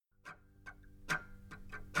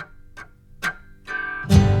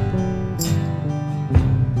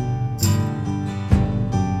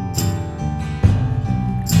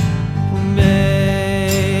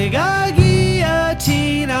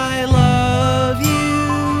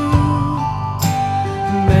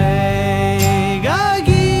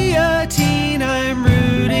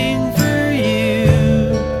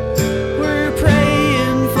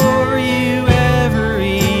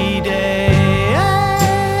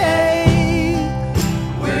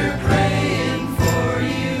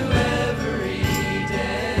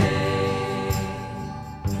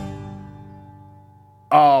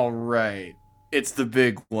It's the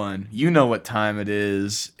big one. You know what time it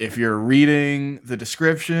is. If you're reading the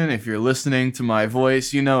description, if you're listening to my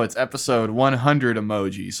voice, you know it's episode 100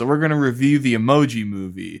 emoji. So we're going to review the Emoji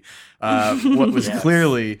Movie. What was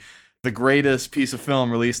clearly the greatest piece of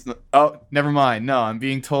film released. Oh, never mind. No, I'm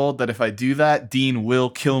being told that if I do that, Dean will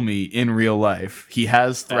kill me in real life. He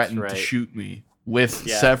has threatened to shoot me with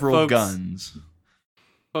several guns.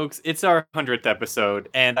 Folks, it's our 100th episode,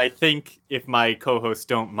 and I think if my co-hosts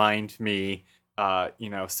don't mind me,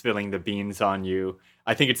 spilling the beans on you,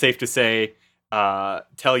 I think it's safe to say,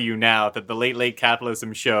 tell you now that the Late Late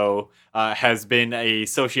Capitalism Show has been a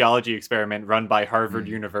sociology experiment run by Harvard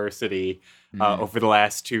University over the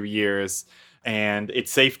last 2 years, and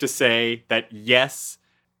it's safe to say that yes,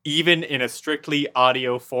 even in a strictly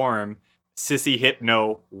audio form, Sissy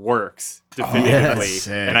Hypno works definitively.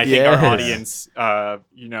 And I think our audience,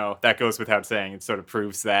 that goes without saying. It sort of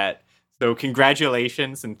proves that. So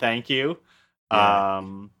congratulations and thank you.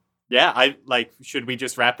 Should we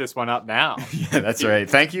just wrap this one up now? Yeah, that's right.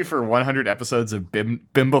 Thank you for 100 episodes of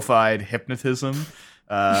bimbofied hypnotism.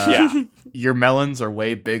 Your melons are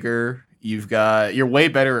way bigger. You're way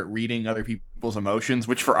better at reading other people's emotions,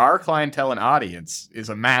 which for our clientele and audience is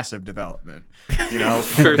a massive development.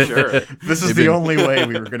 For sure. This is the only way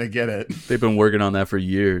we were going to get it. They've been working on that for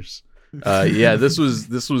years. This was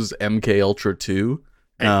MK Ultra 2.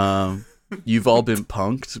 You've all been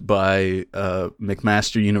punked by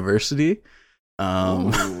McMaster University.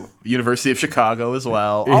 University of Chicago as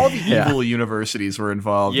well. All the evil universities were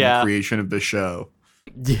involved in the creation of the show.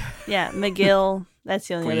 Yeah, McGill. That's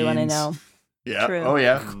the only other one I know. Yeah. True. Oh,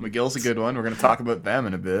 yeah. McGill's a good one. We're going to talk about them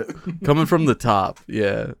in a bit. Coming from the top.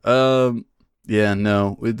 Yeah.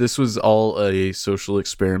 This was all a social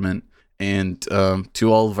experiment. And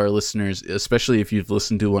to all of our listeners, especially if you've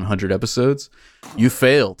listened to 100 episodes, you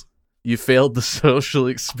failed. You failed the social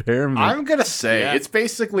experiment. I'm going to say it's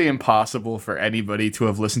basically impossible for anybody to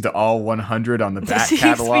have listened to all 100 on the back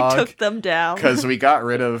catalog. We took them down. Because we got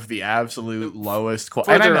rid of the absolute lowest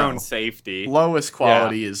quality. For their own safety. Lowest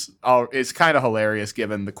quality is kind of hilarious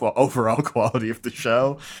given the overall quality of the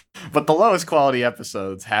show. But the lowest quality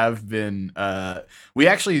episodes have been... we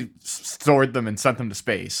actually stored them and sent them to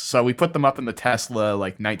space. So we put them up in the Tesla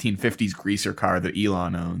 1950s greaser car that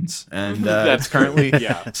Elon owns. And it's currently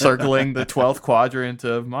circling the 12th quadrant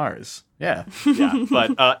of Mars. Yeah.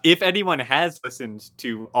 But if anyone has listened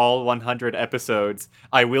to all 100 episodes,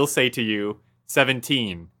 I will say to you,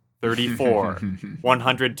 17, 34,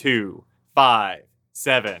 102, 5,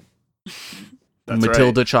 7. That's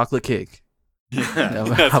Matilda chocolate cake.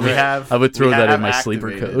 Yeah. I would throw that in my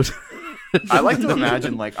sleeper code. I like to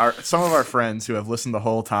imagine some of our friends who have listened the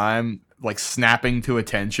whole time snapping to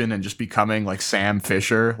attention and just becoming like Sam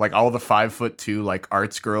Fisher, like all the 5'2"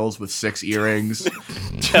 arts girls with 6 earrings.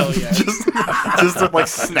 Hell yeah.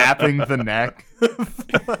 just snapping the neck.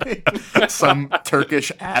 Some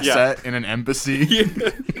Turkish asset in an embassy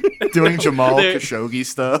doing Jamal Khashoggi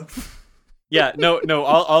stuff. Yeah, no.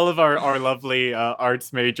 All of our lovely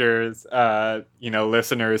arts majors,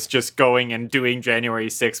 listeners, just going and doing January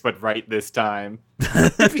 6th, but right this time.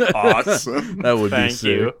 That'd be awesome. That would be Thank sick.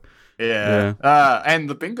 you. Yeah. And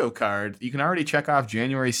the bingo card, you can already check off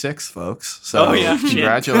January 6th, folks. So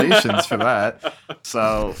congratulations for that.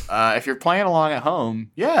 So if you're playing along at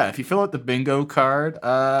home, if you fill out the bingo card,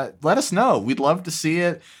 let us know. We'd love to see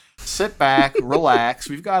it. Sit back, relax.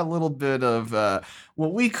 We've got a little bit of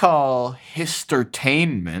what we call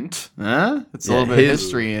histertainment. It's a little bit of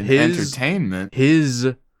history and entertainment.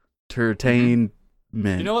 Entertainment.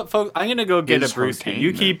 You know what, folks? I'm gonna go get a brewski.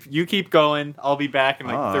 You keep going. I'll be back in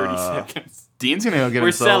 30 seconds. Dean's gonna go get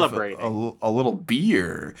himself a little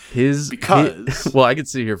beer. Well, I could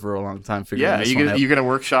sit here for a long time figuring this one out. You're gonna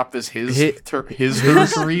workshop this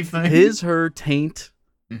herstory thing. His, her, taint,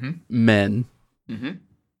 men. Mm-hmm.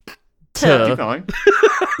 Keep going.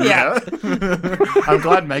 Yeah. I'm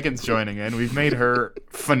glad Megan's joining in. We've made her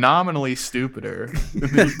phenomenally stupider in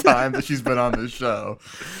the time that she's been on this show.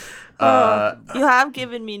 You have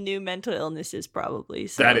given me new mental illnesses, probably.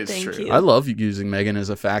 So that is thank true. You. I love using Megan as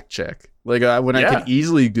a fact check. When I can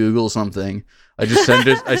easily Google something, I just send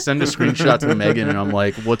a screenshot to Megan, and I'm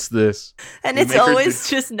like, "What's this?" And it's always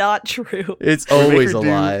just not true. It's always a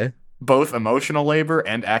lie. Both emotional labor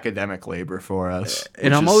and academic labor for us.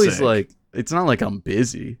 And I'm always like, it's not like I'm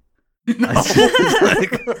busy. No. You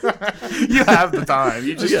have the time.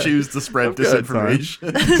 You just choose to spread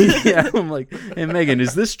disinformation. I'm like, hey, Megan,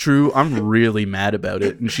 is this true? I'm really mad about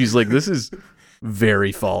it. And she's like, this is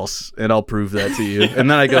very false, and I'll prove that to you. And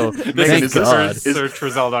then I go, This thank is the God. first search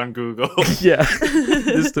result on Google. Yeah.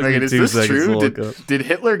 This took Megan, me is 2 this seconds to true? look up. Did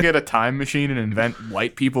Hitler get a time machine and invent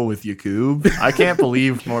white people with Yakub? I can't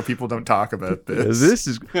believe more people don't talk about this. This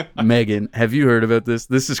is Megan. Have you heard about this?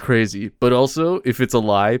 This is crazy. But also, if it's a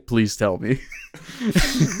lie, please tell me. I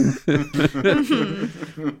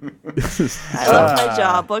love my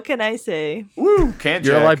job. What can I say? Woo, can't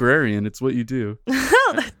You're a check. librarian. It's what you do.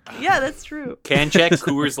 Yeah, that's true. Can check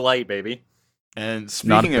Coors Light, baby. And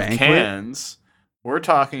Not a speaking of banquet? cans, we're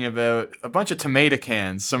talking about a bunch of tomato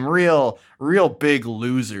cans, some real big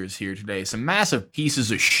losers here today, some massive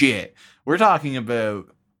pieces of shit. We're talking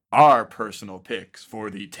about our personal picks for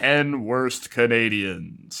the 10 worst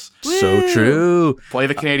Canadians. So Woo! true. Play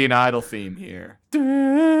the Canadian Idol theme here. You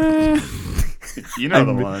know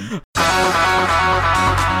the one.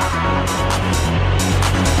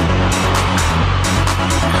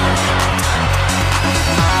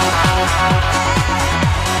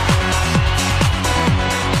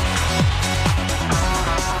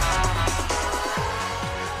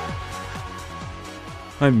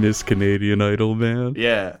 I miss Canadian Idol, man.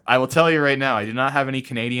 Yeah, I will tell you right now, I do not have any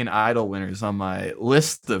Canadian Idol winners on my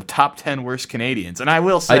list of top 10 worst Canadians. And I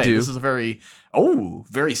will say, I do. this is a very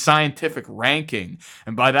scientific ranking.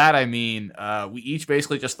 And by that, I mean, we each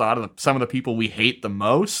basically just thought of some of the people we hate the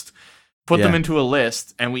most, put them Yeah. into a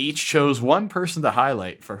list, and we each chose one person to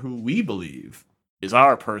highlight for who we believe is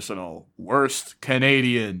our personal worst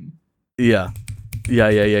Canadian. Yeah.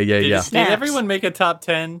 Yeah. Did Snaps. everyone make a top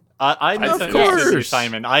 10? I Of misunderstood you, course.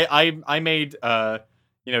 Simon. I made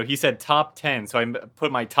he said top 10, so I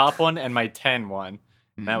put my top one and my 10 one.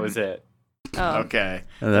 And that was it. Oh. Okay.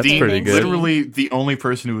 That's Dean, pretty good. Literally the only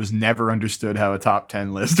person who has never understood how a top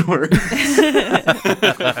 10 list works.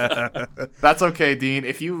 That's okay, Dean.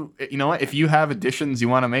 If you know what, if you have additions you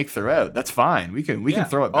want to make throughout, that's fine. We can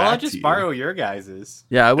throw it back. I'll to just you. borrow your guys's.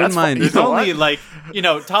 Yeah, I wouldn't That's fine. mind. There's You know only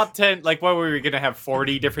what? top 10, like what were we going to have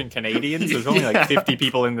 40 different Canadians? There's only Yeah. like 50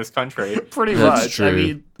 people in this country. Pretty That's much. I true.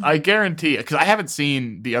 mean, I guarantee because I haven't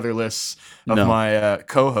seen the other lists of No. my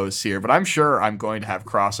co-hosts here, but I'm sure I'm going to have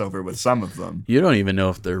crossover with some of them. You don't even know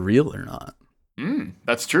if they're real or not.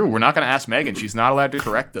 That's true. We're not going to ask Megan. She's not allowed to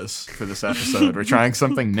correct us for this episode. We're trying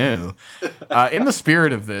something new. In the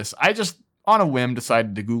spirit of this, I just, on a whim,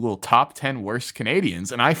 decided to Google top 10 worst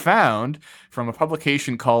Canadians, and I found from a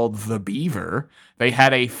publication called The Beaver, they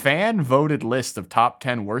had a fan-voted list of top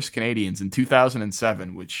 10 worst Canadians in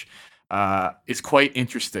 2007, which is quite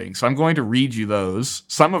interesting. So I'm going to read you those,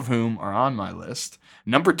 some of whom are on my list.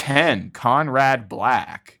 Number 10, Conrad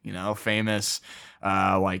Black, famous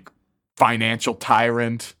financial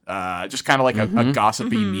tyrant, just kind of like a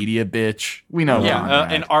gossipy media bitch. We know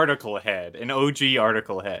Conrad. An article head, an OG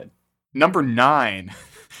article head. Number 9,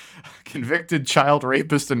 convicted child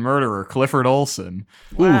rapist and murderer Clifford Olson.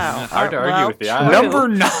 Wow. Hard to argue with the true. eye. Number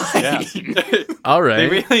 9. Yeah. All They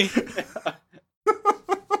right. really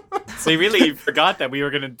They really forgot that we were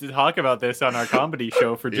going to talk about this on our comedy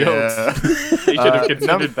show for jokes. Yeah. They should have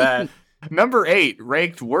considered that. Number 8,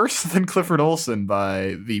 ranked worse than Clifford Olson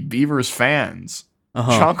by the Beavers fans.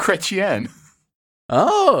 Uh-huh. Jean Chrétien.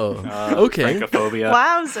 Oh, okay. Francophobia.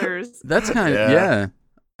 Wowzers. That's kind of Yeah. yeah.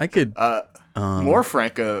 I could More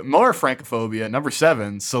Francophobia. Number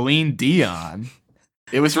 7, Celine Dion.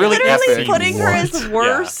 It was really Literally epic. putting her as What?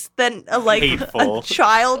 worse than a Hateful.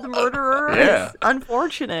 child murderer. Yeah. Is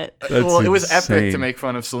unfortunate. Well, it was epic to insane. make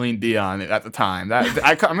fun of Celine Dion at the time.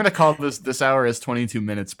 I'm going to call this hour as 22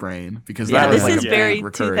 minutes brain because Yeah, that Yeah, was this like is a very big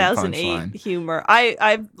recurring 2008 punchline. humor.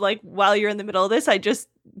 I like while you're in the middle of this, I just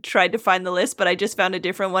tried to find the list, but I just found a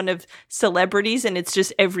different one of celebrities, and it's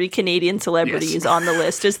just every Canadian celebrity Yes. is on the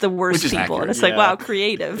list as the worst Which is people, and accurate. it's like, Yeah. wow,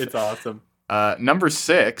 creative. It's awesome. Number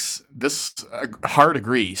 6, this hard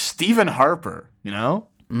agree. Stephen Harper. Yeah.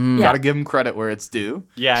 Got to give him credit where it's due.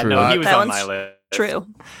 Yeah, True. no, he was That on one's my list. True.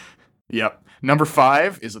 Yep. Number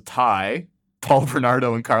 5 is a tie. Paul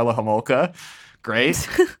Bernardo and Carla Homolka. Great.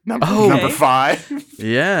 Number Okay. 5.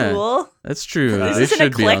 Yeah, Cool. that's true. This They is an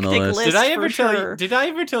should be on the eclectic list. list. Did I ever for tell sure. you? Did I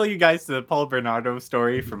ever tell you guys the Paul Bernardo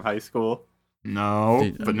story from high school?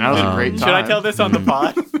 No, but now's a great time. Should I tell this on the Hmm.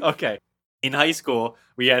 pod? Okay. In high school,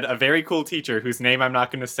 we had a very cool teacher whose name I'm not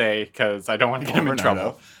going to say because I don't want to get him in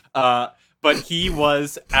Bernardo. trouble. But he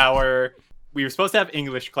was we were supposed to have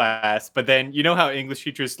English class, but then you know how English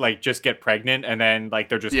teachers just get pregnant and then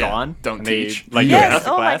they're just Yeah, gone. don't and they, teach. Like, Yeah. don't Yes.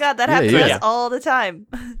 teach Oh my class. god, that Yeah, happens to yeah. us all the time.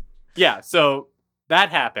 Yeah, so that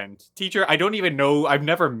happened. Teacher, I don't even know. I've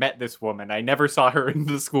never met this woman. I never saw her in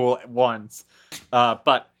the school once.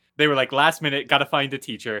 But they were like, last minute, got to find a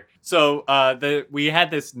teacher. So we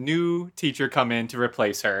had this new teacher come in to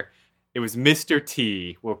replace her. It was Mr.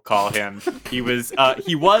 T, we'll call him. He was a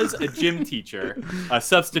gym teacher, a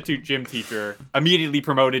substitute gym teacher, immediately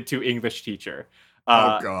promoted to English teacher.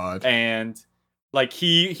 Oh God. And like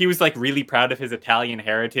he was like really proud of his Italian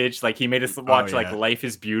heritage. Like he made us watch like Life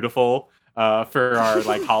is Beautiful for our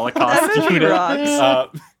like Holocaust That movie unit.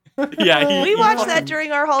 rocks. We watched that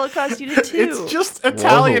during our Holocaust unit too. It's just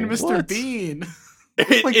Italian Whoa, Mr. what? Bean.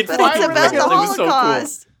 It's but it's about the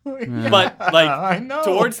Holocaust. But like I know.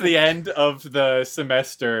 towards the end of the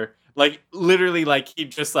semester, like literally like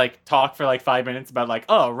he'd just like talk for like 5 minutes about like,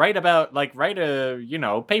 oh, write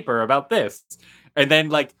a paper about this. And then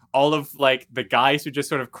like all of like the guys would just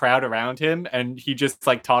sort of crowd around him and he just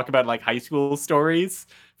like talk about like high school stories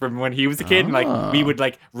from when he was a kid and like we would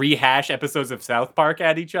like rehash episodes of South Park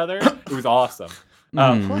at each other. It was awesome.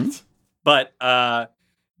 What? But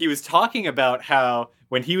he was talking about how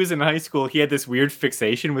when he was in high school, he had this weird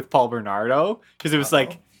fixation with Paul Bernardo because it was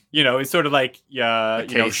like, it's sort of like,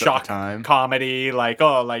 shock comedy. Like,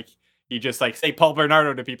 like he just like say Paul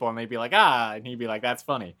Bernardo to people and they'd be like, and he'd be like, that's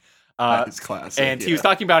funny. That's classic. And he was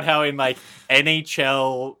talking about how in like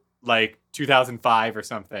NHL, like 2005 or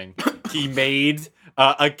something, he made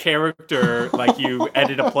a character like you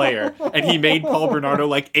edit a player, and he made Paul Bernardo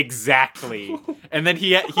like exactly. And then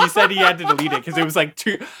he said he had to delete it because it was like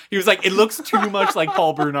too. He was like, it looks too much like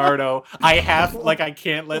Paul Bernardo. I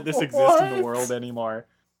can't let this exist in the world anymore.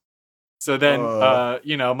 So then,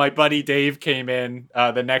 my buddy Dave came in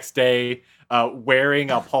the next day wearing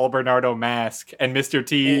a Paul Bernardo mask, and Mr.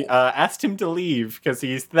 T asked him to leave because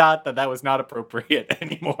he thought that was not appropriate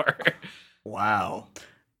anymore. Wow.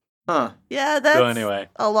 Huh. Yeah, that's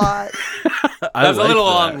a lot. That was a little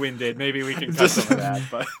long-winded. Maybe we can cut some of that.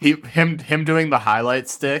 But him doing the highlight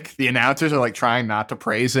stick. The announcers are like trying not to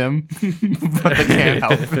praise him, but they can't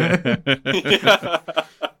help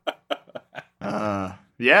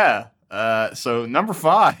it. So number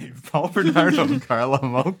 5, Paul Bernardo and Carla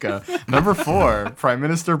Mocha. Number 4, Prime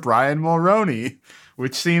Minister Brian Mulroney,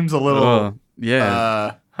 which seems a little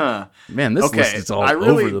Man, this list is all I over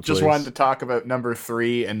really the place. just wanted to talk about number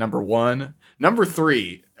 3 and number 1. Number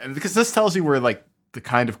 3, and because this tells you where like the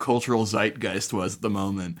kind of cultural zeitgeist was at the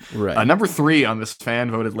moment. Right. Number 3 on this fan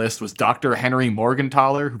voted list was Dr. Henry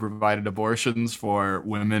Morgentaler, who provided abortions for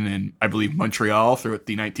women in, I believe, Montreal throughout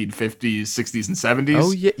the 1950s, 60s, and 70s.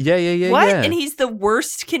 Oh yeah. What? Yeah. And he's the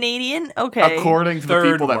worst Canadian? Okay. According to the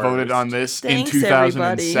Third people that voted worst. on this Thanks, in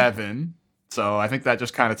 2007. So I think that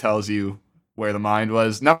just kind of tells you where the mind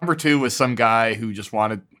was. Number 2 was some guy who just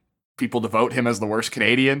wanted people to vote him as the worst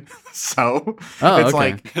Canadian. So it's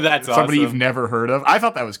like that's somebody awesome. you've never heard of. I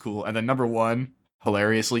thought that was cool. And then number 1,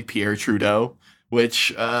 hilariously, Pierre Trudeau,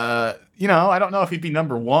 which, I don't know if he'd be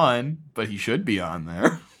number 1, but he should be on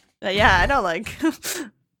there. Yeah, I don't like.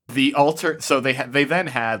 So they then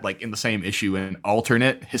had, like, in the same issue, an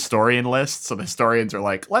alternate historian list. So the historians are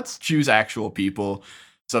like, let's choose actual people.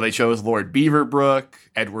 So they chose Lord Beaverbrook,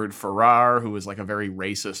 Edward Farrar, who was like a very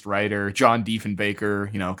racist writer, John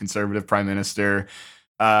Diefenbaker, conservative prime minister,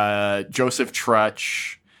 Joseph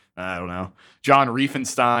Trutch, I don't know, John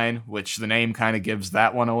Riefenstein, which the name kind of gives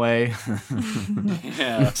that one away.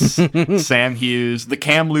 Sam Hughes, the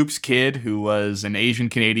Kamloops Kid, who was an Asian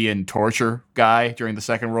Canadian torture guy during the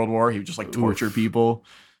Second World War. He would just like torture people.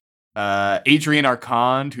 Adrian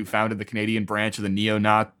Arcand, who founded the Canadian branch of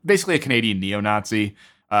the basically a Canadian neo-Nazi.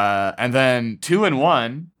 And then 2 and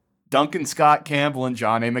 1, Duncan Scott Campbell and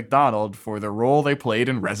John A. MacDonald for the role they played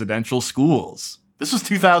in residential schools. This was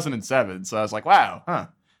 2007, so I was like, wow,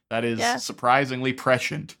 that is surprisingly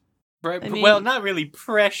prescient. Right, I mean- well, not really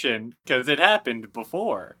prescient because it happened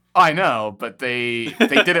before. I know, but they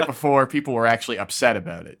did it before people were actually upset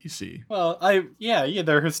about it, you see. Well,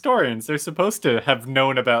 they're historians. They're supposed to have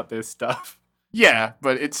known about this stuff. Yeah,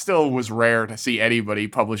 but it still was rare to see anybody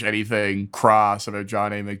publish anything cross about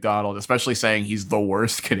John A. MacDonald, especially saying he's the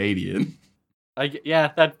worst Canadian.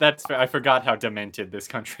 That's fair. I forgot how demented this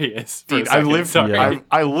country is. Dude, I live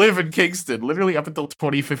in Kingston. Literally up until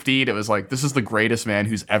 2015, it was like, this is the greatest man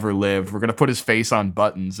who's ever lived. We're gonna put his face on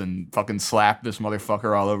buttons and fucking slap this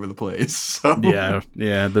motherfucker all over the place. So.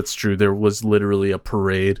 Yeah, that's true. There was literally a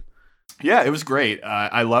parade. Yeah, it was great.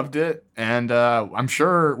 I loved it, and I'm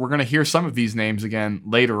sure we're going to hear some of these names again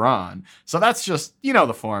later on. So that's just,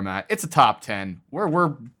 the format. It's a top 10. Where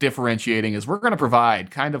we're differentiating is we're going to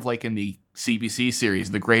provide, kind of like in the CBC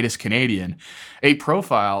series, The Greatest Canadian, a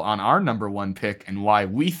profile on our number 1 pick and why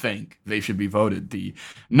we think they should be voted the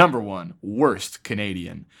number 1 worst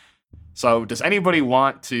Canadian. So does anybody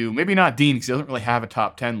want to, maybe not Dean, because he doesn't really have a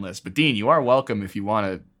top 10 list, but Dean, you are welcome if you want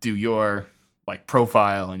to do your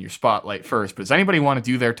profile and your spotlight first, but does anybody want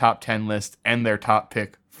to do their top 10 list and their top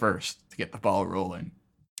pick first? to get the ball rolling.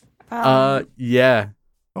 Yeah,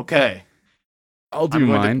 Okay. I'll do I'm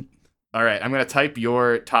going to- mine. All right, I'm going to type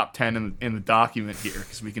your top 10 in the document here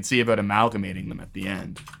because we can see about amalgamating them at the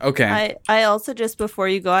end. Okay. I also, just before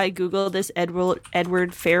you go, I Googled this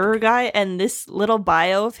Edward Ferrer guy, and this little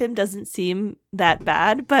bio of him doesn't seem that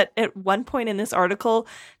bad. But at one point in this article,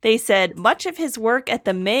 they said much of his work at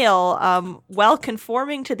the Mail, while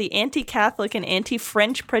conforming to the anti-Catholic and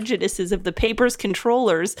anti-French prejudices of the paper's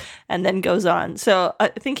controllers, and then goes on. So I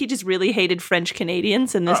think he just really hated French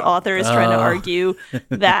Canadians, and this author is trying to argue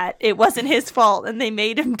that it wasn't his fault and they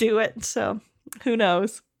made him do it. So who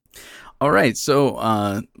knows? All right.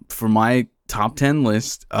 So for my top 10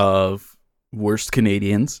 list of worst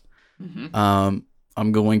Canadians,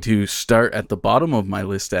 I'm going to start at the bottom of my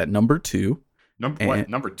list at number 2.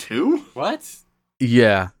 Number 2? What?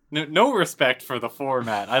 Yeah. No respect for the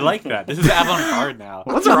format. I like that. This is avant-garde now.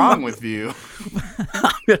 What's wrong with you?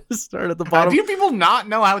 I'm going to start at the How bottom. do you people not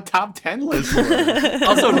know how top 10 lists work?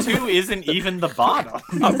 Also, 2 isn't even the bottom.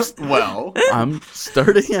 Well, I'm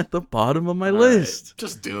starting at the bottom of my all list right,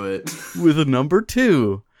 just do it. with a number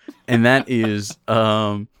 2, and that is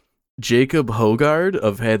Jacob Hogard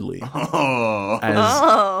of Headley Oh.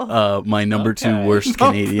 as my number 2 Okay. worst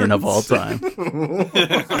Canadian of all time.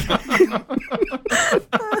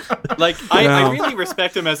 Like, I Wow. really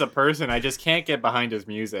respect him as a person. I just can't get behind his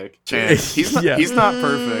music. Chance. He's not, Yeah. he's not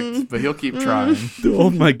perfect, but he'll keep trying. Oh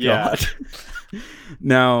my Yeah. god.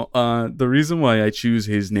 Now, the reason why I choose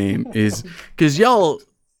his name is because y'all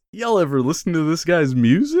ever listen to this guy's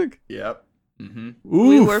music? Yep. Mm-hmm.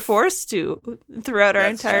 We Oof. were forced to throughout our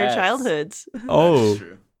That's- entire yes. childhoods. Oh,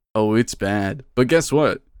 True. oh, it's bad. But guess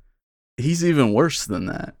what? He's even worse than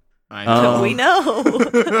that. I We know.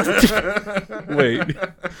 Wait.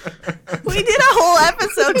 We did a whole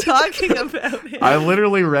episode talking about it. I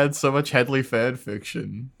literally read so much Headley fan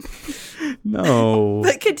fiction. No.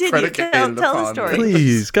 But continue. Predicated Tell the upon story.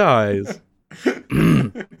 Please, guys.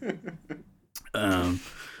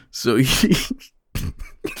 So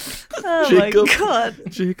Oh Jacob- my god.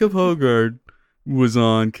 Jacob Hogard was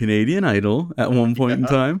on Canadian Idol at one point in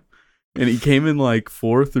time, and he came in like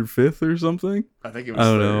 4th or 5th or something. I think it was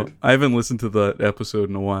I don't know. third. I haven't listened to that episode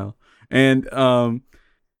in a while, and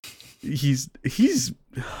he's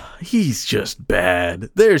just bad.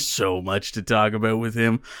 There's so much to talk about with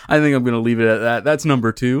him. I think I'm gonna leave it at that. That's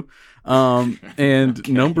number 2, and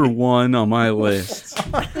number 1 on my list.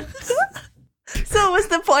 So it was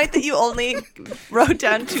the point that you only wrote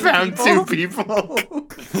down 2 Found people? 2 people.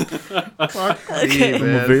 Fuck Okay. me, I'm a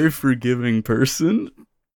man. very forgiving person.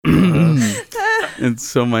 And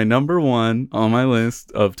so my number 1 on my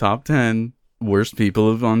list of top 10 worst people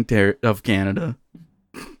of Canada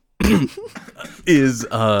is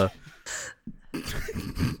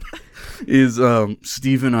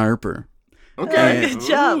Stephen Harper. Okay. Good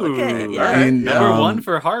job. Okay. Ooh, Yeah. Alright. And, Number 1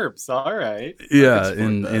 for harps. All right. Yeah, support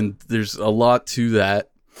and that. and there's a lot to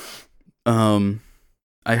that.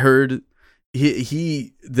 I heard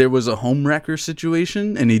there was a homewrecker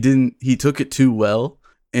situation, and he took it too well,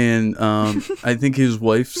 and I think his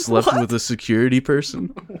wife slept What? with a security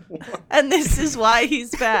person. And this is why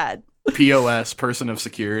he's bad. POS, person of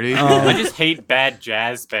security. I just hate bad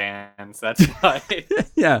jazz bands. That's why.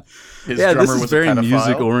 Yeah, His yeah. This drummer is was very a pedophile.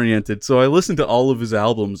 music oriented. So I listened to all of his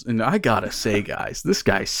albums, and I gotta say, guys, this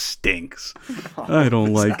guy stinks. I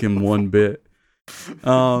don't like him one bit.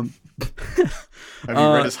 Have you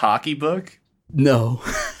read his hockey book? No.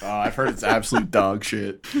 Oh, I've heard it's absolute dog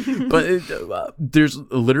shit. But there's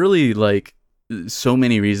literally like so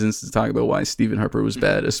many reasons to talk about why Stephen Harper was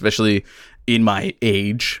bad, especially in my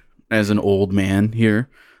age as an old man here.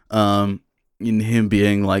 In him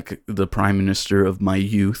being like the prime minister of my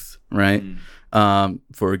youth, right?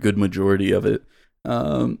 For a good majority of it.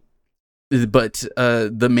 But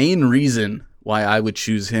the main reason why I would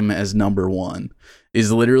choose him as number 1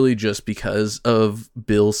 is literally just because of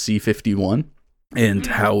Bill C-51 and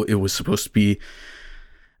how it was supposed to be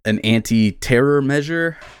an anti-terror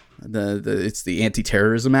measure. It's the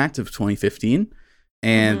Anti-Terrorism Act of 2015,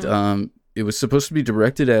 and it was supposed to be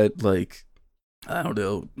directed at like, I don't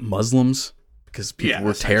know, Muslims, because people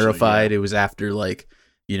were essentially, terrified. yeah. It was after like,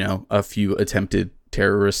 you know, a few attempted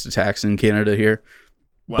terrorist attacks in Canada here.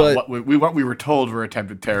 Well, But- what we were told were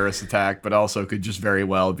attempted terrorist attack, but also could just very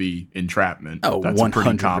well be entrapment. Oh, That's a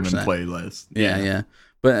pretty 100%. common playlist. Yeah.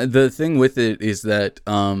 But the thing with it is that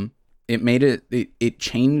it made it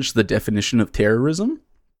changed the definition of terrorism.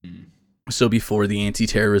 So before the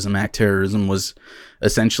Anti-Terrorism Act, terrorism was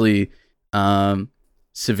essentially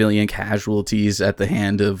civilian casualties at the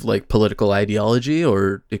hand of like political ideology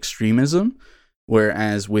or extremism.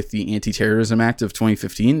 Whereas with the Anti-Terrorism Act of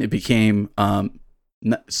 2015, it became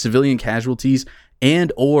civilian casualties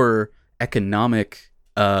and or economic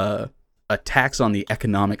attacks on the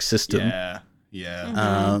economic system.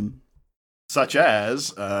 Yeah. Such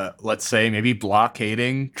as, let's say, maybe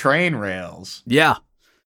blockading train rails. Yeah.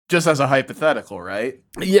 Just as a hypothetical, right?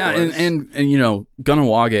 Yeah, and you know,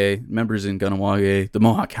 Kahnawake, members in Kahnawake, the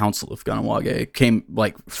Mohawk Council of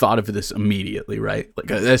Kahnawake thought of this immediately, right?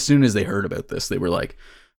 Like as soon as they heard about this, they were like,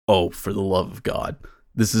 "Oh, for the love of God.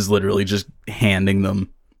 This is literally just handing them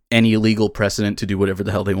any legal precedent to do whatever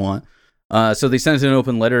the hell they want." So they sent an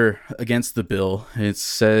open letter against the bill. It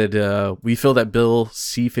said, "We feel that Bill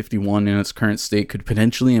C-51 in its current state could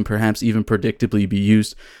potentially and perhaps even predictably be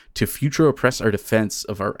used to future oppress our defense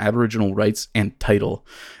of our Aboriginal rights and title."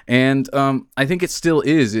 And I think it still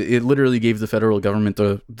is. It literally gave the federal government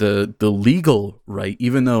the legal right,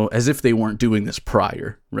 even though as if they weren't doing this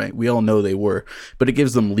prior, right? We all know they were. But it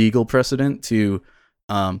gives them legal precedent to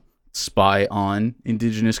spy on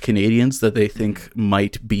Indigenous Canadians that they think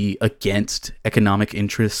might be against economic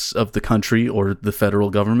interests of the country or the federal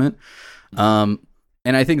government. And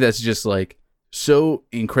I think that's just like so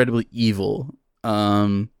incredibly evil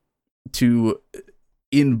to,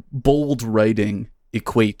 in bold writing,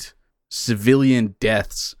 equate civilian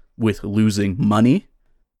deaths with losing money.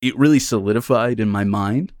 It really solidified in my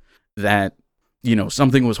mind that, you know,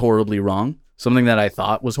 something was horribly wrong, something that I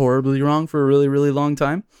thought was horribly wrong for a really, really long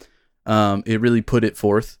time. It really put it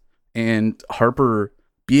forth, and Harper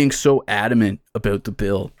being so adamant about the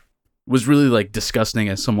bill was really like disgusting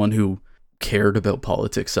as someone who cared about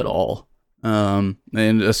politics at all, and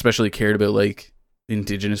especially cared about like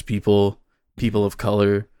Indigenous people of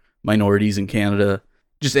color, minorities in Canada,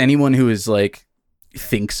 just anyone who is like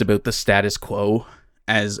thinks about the status quo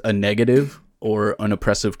as a negative or an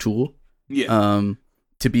oppressive tool.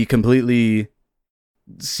 To be completely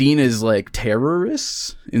seen as like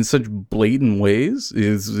terrorists in such blatant ways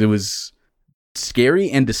it was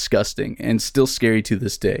scary and disgusting, and still scary to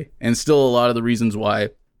this day, and still a lot of the reasons why,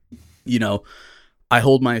 you know, I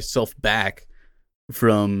hold myself back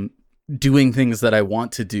from doing things that I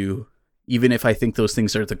want to do, even if I think those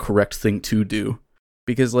things are the correct thing to do,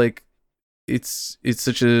 because like it's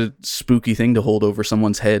such a spooky thing to hold over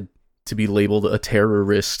someone's head, to be labeled a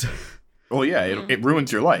terrorist. Well, yeah, it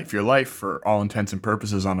ruins your life. Your life, for all intents and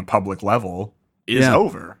purposes, on a public level, is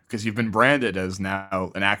over because you've been branded as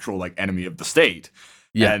now an actual like enemy of the state.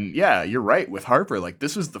 Yeah. And yeah, you're right with Harper. Like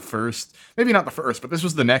this was the first, maybe not the first, but this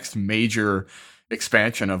was the next major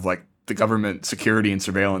expansion of like the government security and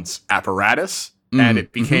surveillance apparatus. And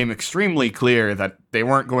it became extremely clear that they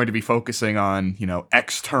weren't going to be focusing on, you know,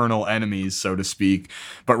 external enemies, so to speak,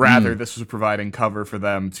 but rather this was providing cover for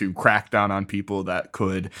them to crack down on people that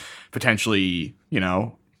could potentially, you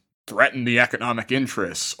know, threaten the economic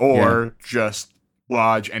interests or just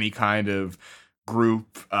lodge any kind of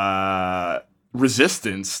group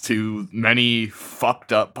resistance to many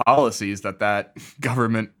fucked up policies that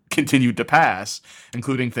government continued to pass,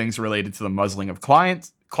 including things related to the muzzling of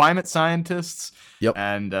climate scientists,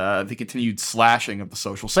 and the continued slashing of the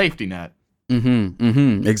social safety net.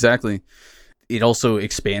 Exactly. It also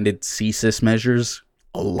expanded CSIS measures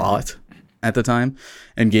a lot at the time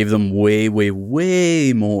and gave them way, way,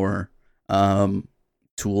 way more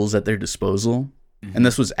tools at their disposal. And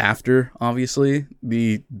this was after, obviously,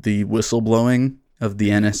 the whistleblowing of the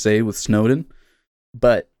NSA with Snowden.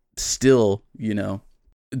 But still, you know,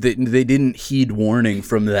 they didn't heed warning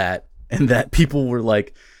from that. And that people were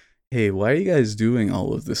like, hey, why are you guys doing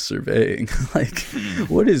all of this surveying? Like,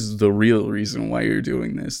 what is the real reason why you're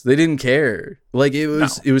doing this? They didn't care. Like, it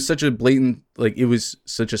was such a blatant, like, it was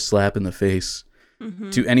such a slap in the face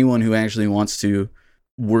to anyone who actually wants to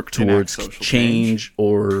work towards change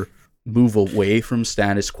or move away from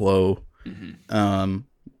status quo.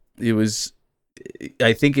 It was,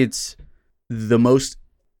 I think it's the most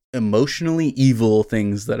emotionally evil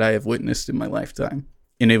things that I have witnessed in my lifetime.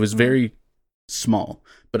 And it was very small,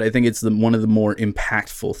 but I think it's one of the more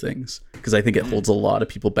impactful things because I think it holds a lot of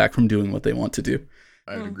people back from doing what they want to do.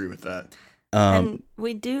 I would agree with that. And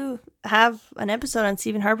we do have an episode on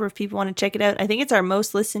Stephen Harper if people want to check it out. I think it's our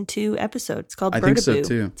most listened to episode. It's called Birdaboo. I think so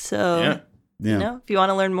too. So, you know, if you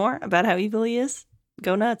want to learn more about how evil he is,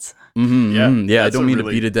 go nuts. I don't mean to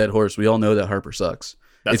beat a dead horse. We all know that Harper sucks.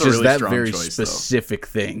 It's just that very specific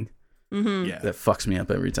thing that fucks me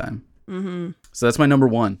up every time. So that's my number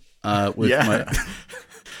one.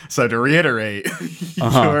 So to reiterate,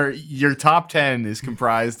 your top 10 is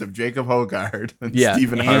comprised of Jacob Hoggard and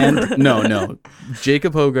Stephen Harper. No.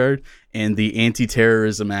 Jacob Hoggard and the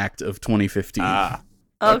Anti-Terrorism Act of 2015.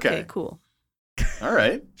 Okay, cool. All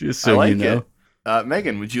right. Just so you know.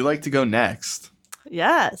 Megan, would you like to go next?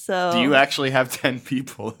 Yeah. So Do you actually have 10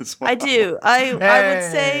 people as well? I do. I would Hey.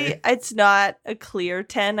 say it's not a clear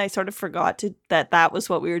 10. I sort of forgot that was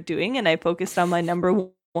what we were doing, and I focused on my number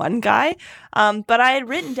one guy. But I had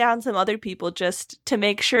written down some other people just to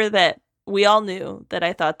make sure that we all knew that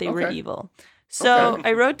I thought they were Okay. evil. So Okay.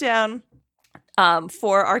 I wrote down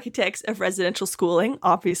 4 architects of residential schooling,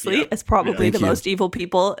 obviously, Yep. as probably Thank the you. most evil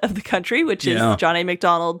people of the country, which is Yeah. John A.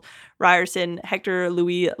 Macdonald, Ryerson, Hector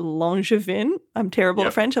Louis Langevin. I'm terrible Yep.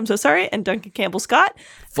 at French. I'm so sorry. And Duncan Campbell Scott.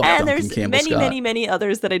 Fuck And Duncan there's Campbell many, Scott. many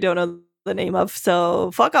others that I don't know the name of. So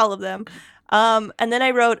fuck all of them. And then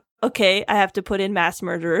I wrote, okay, I have to put in mass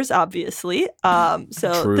murderers, obviously.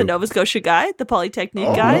 So True. the Nova Scotia guy, the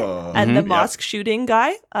Polytechnique guy, and the Mhm. mosque shooting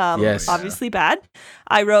guy. Yes. Obviously bad.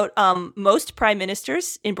 I wrote most prime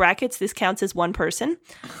ministers, in brackets, this counts as one person.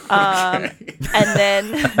 Okay. And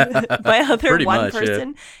then my other Pretty one much, yeah.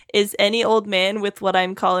 person is any old man with what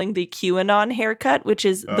I'm calling the QAnon haircut, which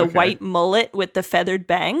is the Okay. white mullet with the feathered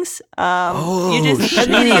bangs. Oh, You're just shit.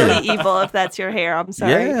 immediately evil if that's your hair. I'm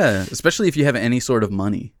sorry. Yeah, especially if you have any sort of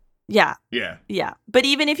money. Yeah. Yeah. Yeah. But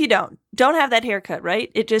even if you don't have that haircut, right?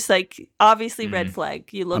 It just like obviously red Mhm. flag.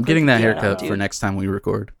 You look I'm getting like that a QAnon haircut for dude. next time we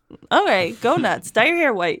record. Okay, go nuts. Dye your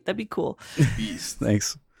hair white. That'd be cool. Beast.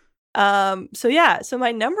 Thanks. So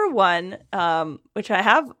my number one, which I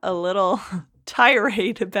have a little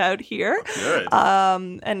tirade about here. Good.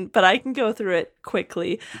 But I can go through it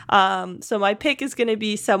quickly. So my pick is going to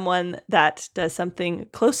be someone that does something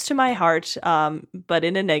close to my heart, but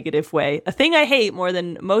in a negative way. A thing I hate more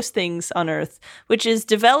than most things on earth, which is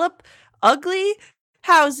develop ugly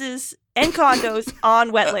houses and condos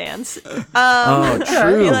on wetlands. Oh, I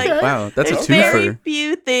true. feel like Wow, that's a there's very twofer.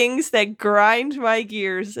 few things that grind my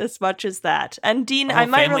gears as much as that. And Dean, I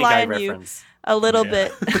might Family rely Guy on you reference. a little Yeah.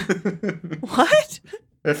 bit. What?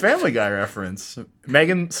 A Family Guy reference.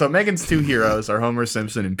 Megan's 2 heroes are Homer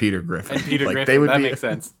Simpson and Peter Griffin. And Peter Like, Griffin. They would That be, makes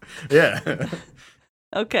sense. Yeah.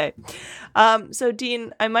 Okay. So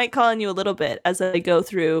Dean, I might call on you a little bit as I go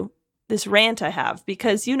through this rant I have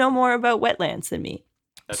because you know more about wetlands than me.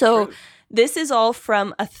 That's So true. this is all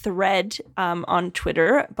from a thread on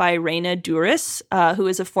Twitter by Raina Duris, who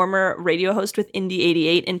is a former radio host with Indy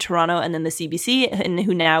 88 in Toronto and then the CBC, and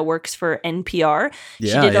who now works for NPR. She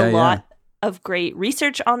did a lot of great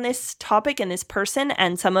research on this topic and this person,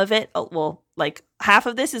 and some of it, like half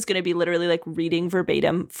of this is going to be literally like reading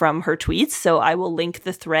verbatim from her tweets. So I will link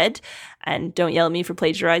the thread, and don't yell at me for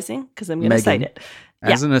plagiarizing because I'm going to cite Megan, it.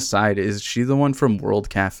 As an aside, is she the one from World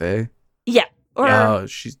Cafe? Yeah. Or Oh,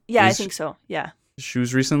 she's yeah, I is- think so. Yeah. She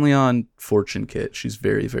was recently on Fortune Kit. She's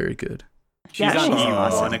very, very good. She's Yeah, on she's E1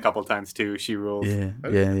 awesome. a couple times too. She rules. Yeah.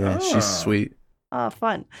 Ah. She's sweet. Oh,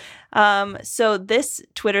 fun. So this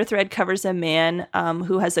Twitter thread covers a man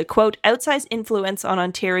who has a, quote, outsized influence on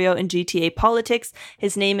Ontario and GTA politics.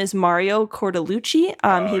 His name is Mario Cortellucci.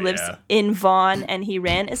 He lives yeah. in Vaughan, and he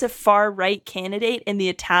ran as a far-right candidate in the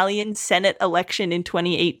Italian Senate election in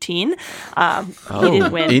 2018. He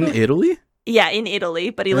didn't win. In Italy? Yeah, in Italy,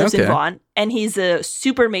 but he lives in Okay. Vaughan, and he's a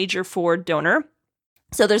super major Ford donor.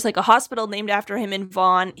 So there's like a hospital named after him in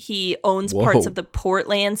Vaughan. He owns Whoa. parts of the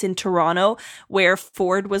Portlands in Toronto, where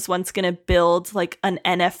Ford was once going to build like an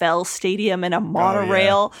NFL stadium and a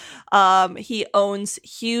monorail. He owns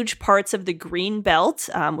huge parts of the Green Belt,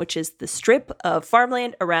 which is the strip of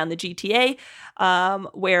farmland around the GTA,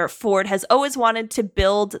 where Ford has always wanted to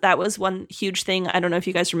build. That was one huge thing. I don't know if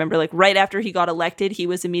you guys remember, like right after he got elected, he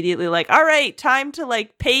was immediately like, all right, time to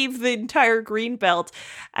like pave the entire Green Belt.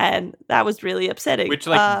 And that was really upsetting. Which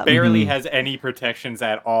like barely Mhm. has any protections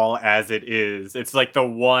at all as it is. It's like the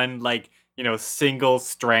one like, single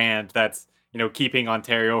strand that's, keeping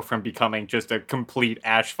Ontario from becoming just a complete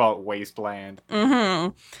asphalt wasteland. Mm-hmm.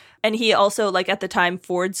 And he also, like at the time,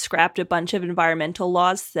 Ford scrapped a bunch of environmental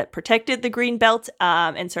laws that protected the Green Belt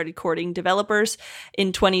and started courting developers.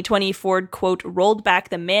 In 2020, Ford, quote, rolled back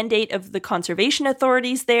the mandate of the conservation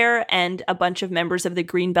authorities there, and a bunch of members of the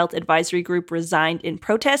Green Belt Advisory Group resigned in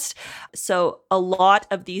protest. So a lot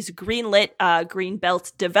of these greenlit Green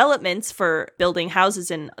Belt developments for building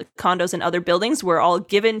houses and condos and other buildings were all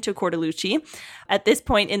given to Cortellucci. At this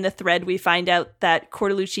point in the thread, we find out that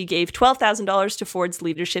Cortellucci gave $12,000 to Ford's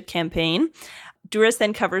leadership campaign. Duras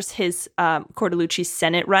then covers his Cortellucci's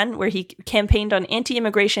Senate run, where he campaigned on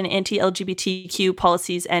anti-immigration, anti-LGBTQ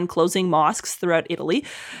policies, and closing mosques throughout Italy.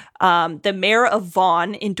 The mayor of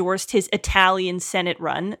Vaughan endorsed his Italian Senate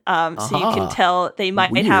run. So you can tell they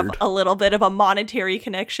might have Weird. a little bit of a monetary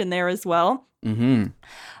connection there as well. Mm-hmm.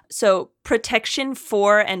 So protection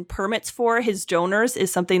for and permits for his donors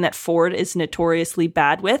is something that Ford is notoriously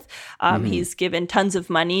bad with. He's given tons of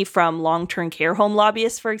money from long-term care home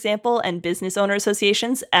lobbyists, for example, and business owner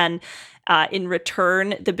associations. And in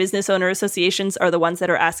return, the business owner associations are the ones that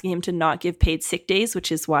are asking him to not give paid sick days,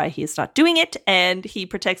 which is why he is not doing it. And he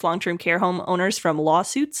protects long-term care home owners from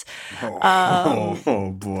lawsuits.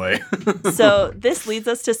 Oh boy. So this leads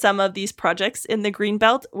us to some of these projects in the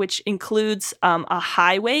Greenbelt, which includes a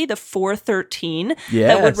highway, the 413,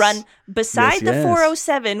 that would run beside the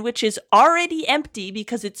 407, which is already empty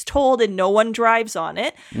because it's tolled and no one drives on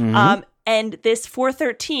it. And this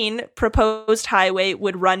 413 proposed highway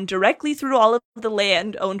would run directly through all of the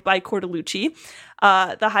land owned by Cortellucci.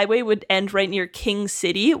 The highway would end right near King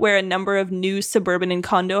City, where a number of new suburban and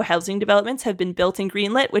condo housing developments have been built in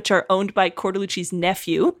Greenlit, which are owned by Cortellucci's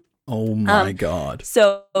nephew. Oh my God.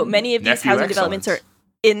 So many of these Nephew housing excellence. developments are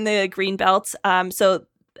in the green belts. So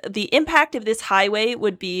the impact of this highway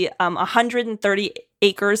would be 130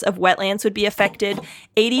 acres of wetlands would be affected,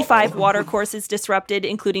 85 water courses disrupted,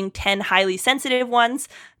 including 10 highly sensitive ones.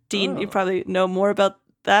 Dean, you probably know more about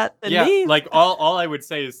that than me. Like all I would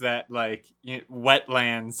say is that like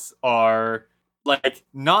wetlands are like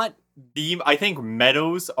not the. I think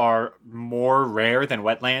meadows are more rare than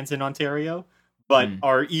wetlands in Ontario, but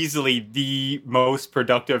are easily the most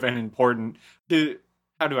productive and important.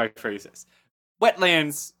 How do I phrase this?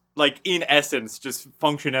 Wetlands, like in essence, just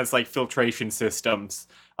function as like filtration systems,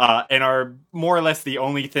 and are more or less the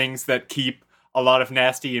only things that keep a lot of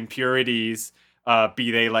nasty impurities, be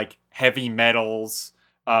they like heavy metals,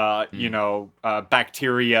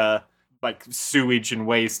 bacteria, like sewage and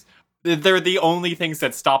waste. They're the only things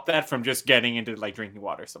that stop that from just getting into like drinking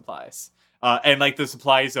water supplies, and like the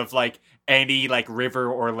supplies of like any like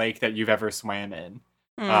river or lake that you've ever swam in.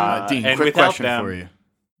 Dean, and quick without question them- for you.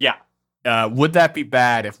 Yeah. Would that be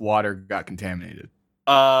bad if water got contaminated?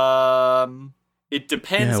 It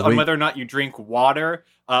depends Yeah, on wait. whether or not you drink water.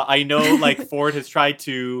 I know like Ford has tried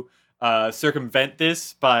to circumvent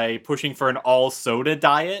this by pushing for an all soda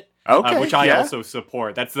diet, Okay, which I yeah. also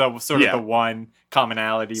support. That's the sort Yeah. of the one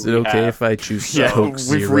commonality Is we it okay have. if I choose Yeah, Coke we've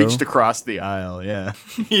Zero? reached across the aisle. Yeah,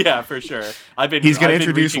 Yeah, for sure. he's gonna I've been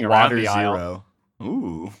introduce reaching around Water the aisle. Zero.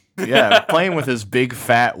 Ooh, yeah, playing with his big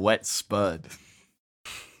fat wet spud.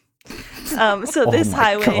 So Oh this my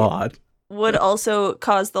highway God. would also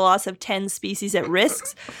cause the loss of 10 species at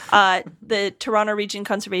risks. The Toronto Region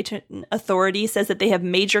Conservation Authority says that they have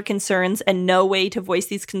major concerns and no way to voice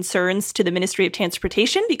these concerns to the Ministry of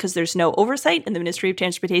Transportation because there's no oversight and the Ministry of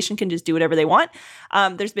Transportation can just do whatever they want.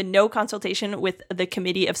 There's been no consultation with the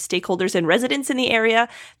committee of stakeholders and residents in the area.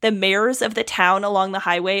 The mayors of the town along the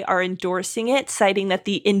highway are endorsing it, citing that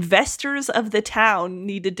the investors of the town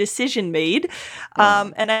need a decision made.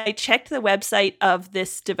 And I checked the website of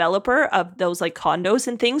this developer of those like condos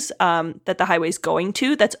and things that the highway's going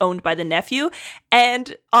to that's owned by the nephew.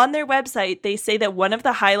 And on their website, they say that one of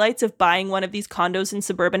the highlights of buying one of these condos and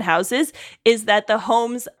suburban houses is that the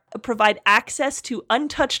homes provide access to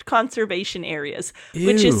untouched conservation areas,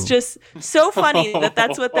 which is Ew. just so funny that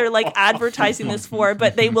that's what they're like advertising this for,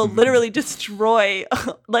 but they will literally destroy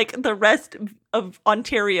like the rest of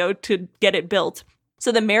Ontario to get it built.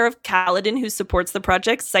 So the mayor of Caledon, who supports the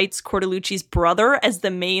project, cites Cortellucci's brother as the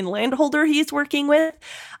main landholder he's working with.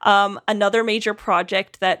 Another major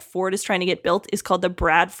project that Ford is trying to get built is called the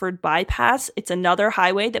Bradford Bypass. It's another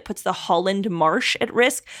highway that puts the Holland Marsh at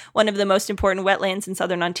risk, one of the most important wetlands in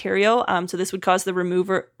southern Ontario. So this would cause the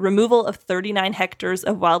removal of 39 hectares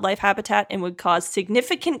of wildlife habitat and would cause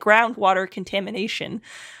significant groundwater contamination.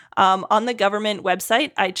 On the government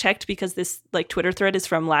website, I checked because this like Twitter thread is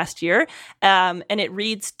from last year, and it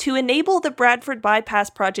reads, to enable the Bradford Bypass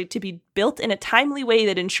project to be built in a timely way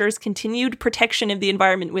that ensures continued protection of the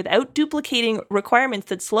environment without duplicating requirements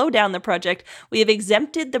that slow down the project, we have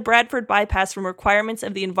exempted the Bradford Bypass from requirements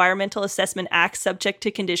of the Environmental Assessment Act subject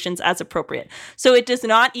to conditions as appropriate. So it does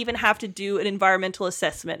not even have to do an environmental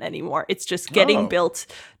assessment anymore. It's just getting built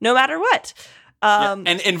no matter what. And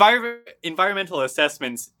environmental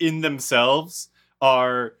assessments in themselves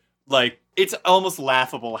are like, it's almost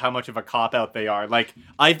laughable how much of a cop-out they are. Like,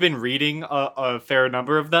 I've been reading a fair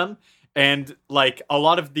number of them, and like a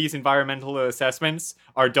lot of these environmental assessments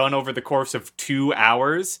are done over the course of 2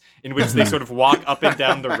 hours, in which they sort of walk up and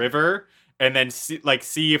down the river and then see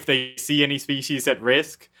if they see any species at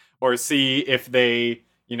risk, or see if they,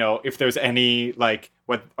 if there's any like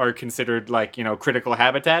what are considered like, critical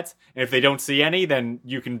habitats. And if they don't see any, then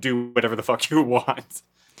you can do whatever the fuck you want.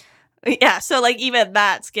 Yeah, so like even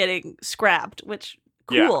that's getting scrapped, which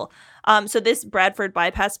Yeah. cool. So this Bradford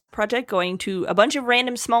bypass project going to a bunch of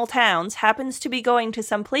random small towns happens to be going to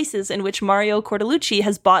some places in which Mario Cortellucci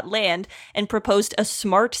has bought land and proposed a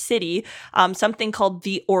smart city, something called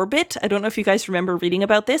the Orbit. I don't know if you guys remember reading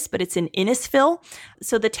about this, but it's in Innisfil.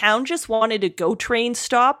 So the town just wanted a GO train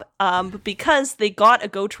stop, but because they got a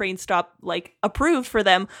GO train stop like approved for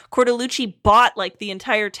them, Cortellucci bought like the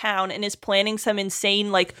entire town and is planning some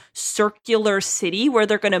insane like circular city where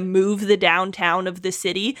they're going to move the downtown of the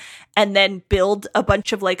city and then build a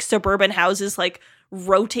bunch of like suburban houses like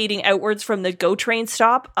rotating outwards from the GO train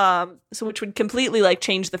stop, so which would completely like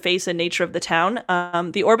change the face and nature of the town.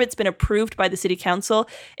 The Orbit's been approved by the city council.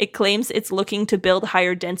 It claims it's looking to build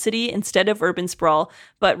higher density instead of urban sprawl,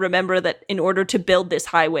 but remember that in order to build this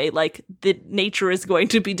highway, like the nature is going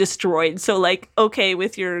to be destroyed. So like, okay,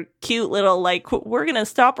 with your cute little like, we're gonna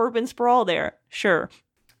stop urban sprawl there, sure.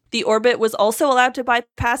 The Orbit was also allowed to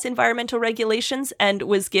bypass environmental regulations and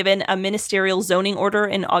was given a ministerial zoning order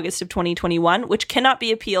in August of 2021, which cannot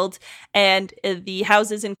be appealed, and the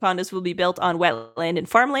houses and condos will be built on wetland and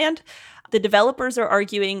farmland. The developers are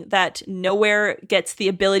arguing that nowhere gets the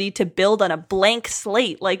ability to build on a blank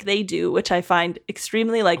slate like they do, which I find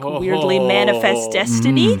extremely like weirdly manifest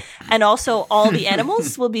destiny. And also all the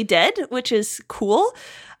animals will be dead, which is cool.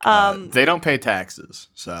 They don't pay taxes,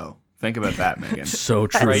 so think about that, Megan. So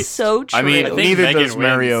true. That's so true. I mean, I think neither Megan does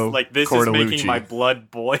Mario wins. Like, this Cortellucci. is making my blood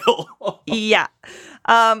boil. Yeah.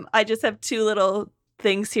 I just have two little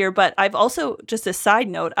things here, but I've also, just a side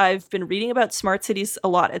note, I've been reading about smart cities a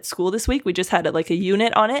lot at school this week. We just had a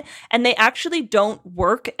unit on it, and they actually don't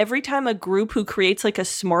work. Every time a group who creates like a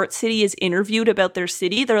smart city is interviewed about their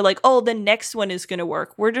city, they're like, oh, the next one is going to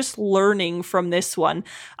work. We're just learning from this one.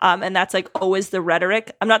 And that's like always the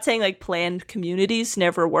rhetoric. I'm not saying like planned communities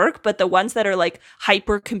never work, but the ones that are like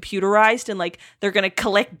hyper computerized and like they're going to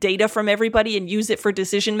collect data from everybody and use it for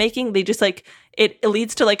decision making, they just like, it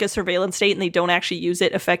leads to like a surveillance state and they don't actually use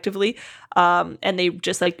it effectively. And they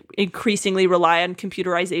just like increasingly rely on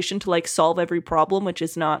computerization to like solve every problem, which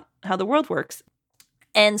is not how the world works.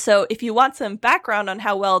 And so if you want some background on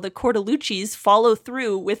how well the Cortelluccis follow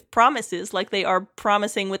through with promises like they are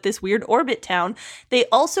promising with this weird Orbit town, they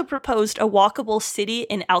also proposed a walkable city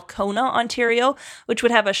in Alcona, Ontario, which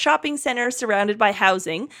would have a shopping center surrounded by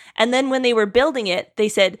housing. And then when they were building it, they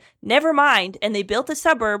said, never mind. And they built a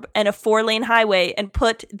suburb and a 4-lane highway and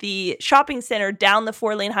put the shopping center down the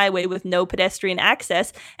 4-lane highway with no pedestrian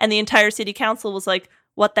access. And the entire city council was like,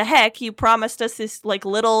 what the heck? You promised us this like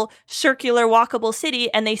little circular walkable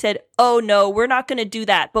city. And they said, oh no, we're not going to do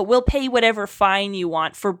that, but we'll pay whatever fine you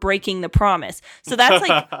want for breaking the promise. So that's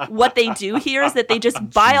like what they do here is that they just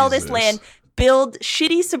buy all this land, build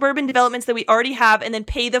shitty suburban developments that we already have, and then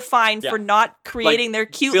pay the fine for not creating their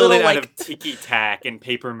cute build little it out like of tiki tack and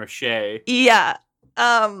paper mache. Yeah.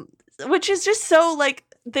 Which is just so like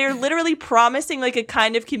they're literally promising like a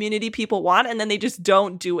kind of community people want, and then they just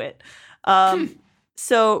don't do it.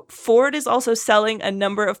 So Ford is also selling a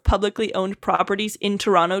number of publicly owned properties in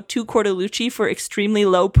Toronto to Cortellucci for extremely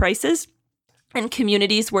low prices. And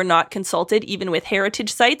communities were not consulted, even with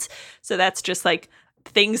heritage sites. So that's just like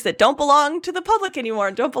things that don't belong to the public anymore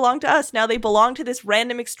and don't belong to us. Now they belong to this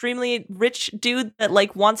random, extremely rich dude that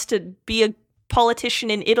like wants to be a politician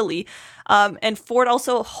in Italy. And Ford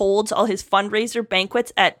also holds all his fundraiser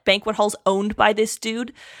banquets at banquet halls owned by this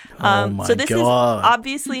dude. So this is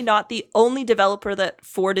obviously not the only developer that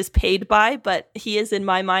Ford is paid by, but he is in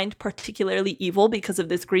my mind particularly evil because of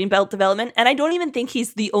this Greenbelt development. And I don't even think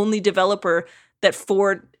he's the only developer that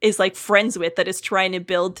Ford is like friends with that is trying to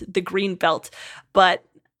build the Greenbelt. But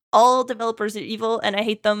all developers are evil, and I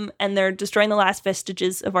hate them, and they're destroying the last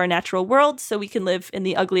vestiges of our natural world so we can live in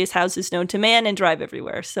the ugliest houses known to man and drive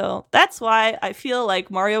everywhere. So that's why I feel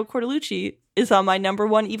like Mario Cortellucci is on my number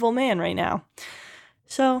one evil man right now.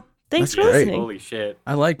 So thanks for listening. Holy shit.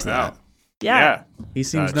 I liked that. Yeah. He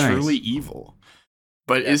seems nice. Truly evil.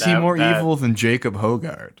 But Yeah, is he more evil than Jacob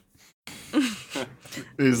Hogard?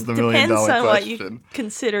 Is the $1 million Depends on question. what you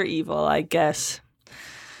consider evil, I guess.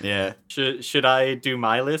 Yeah. Should I do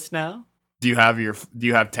my list now? Do you have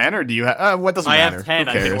 10 or do you have what doesn't I matter? have 10. Who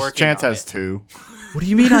I've been cares? working Chance on has it. 2. What do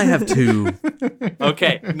you mean I have 2?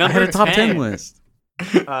 Okay, number I had a top 10 10 list.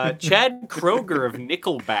 Chad Kroeger of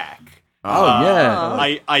Nickelback. Oh,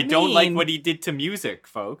 yeah. I don't like mean. what he did to music,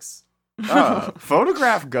 folks.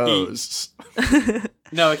 Photograph goes.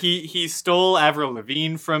 No, he stole Avril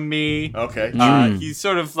Lavigne from me. Okay. He's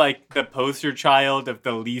sort of like the poster child of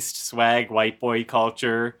the least swag white boy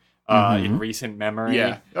culture in recent memory.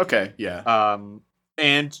 Yeah. Okay. Yeah.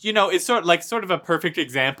 And you know, it's sort of a perfect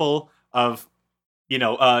example of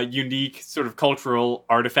unique sort of cultural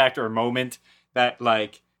artifact or moment that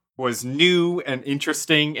like was new and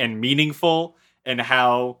interesting and meaningful, and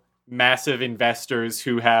how massive investors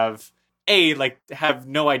who have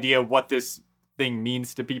no idea what this thing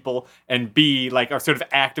means to people, and B, like, are sort of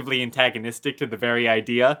actively antagonistic to the very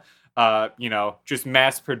idea, just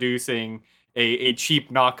mass producing a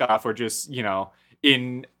cheap knockoff, or just,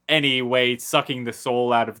 in any way sucking the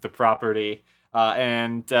soul out of the property,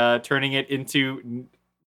 and turning it into,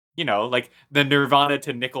 like the Nirvana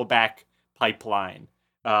to Nickelback pipeline.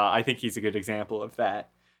 I think he's a good example of that.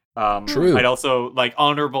 True. I'd also like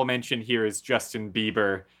honorable mention here is Justin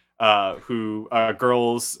Bieber, who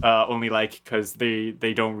girls only like because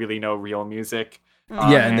they don't really know real music.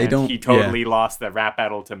 And they don't. He totally lost the rap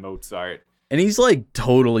battle to Mozart. And he's like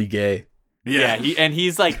totally gay. Yeah,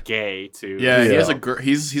 he's like gay too. Yeah, he has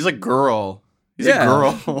he's a girl. He's a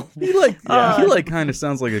girl. He like kind of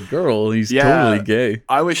sounds like a girl. He's totally gay.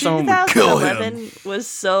 I wish someone would kill him. 2011 was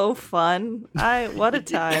so fun. What a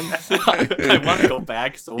time. I want to go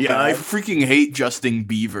back so bad. I freaking hate Justin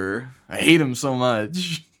Bieber. I hate him so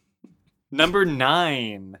much. Number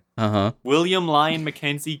 9. William Lyon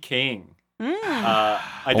Mackenzie King.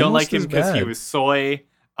 I don't like him because he was soy.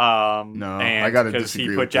 No, and I gotta because he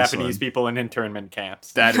disagree put with this Japanese one. people in internment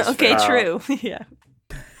camps. That is okay, fair. true. Yeah.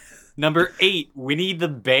 Number 8, Winnie the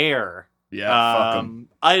Bear. Yeah, fuck him.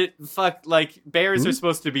 Bears are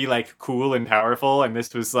supposed to be like cool and powerful, and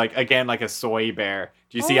this was like again like a soy bear.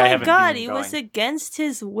 Do you see? Oh I my haven't. God, he was against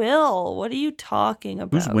his will. What are you talking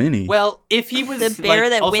about? Who's Winnie? Well, if he was the bear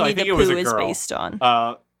that also, Winnie the Pooh is based on.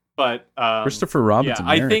 But Christopher Robin's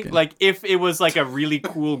American. I think like if it was like a really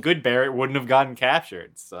cool good bear, it wouldn't have gotten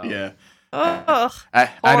captured. So Yeah. Ugh. I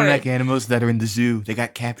don't Horrid. like animals that are in the zoo. They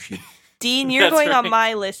got captured. Dean, you're That's going on right.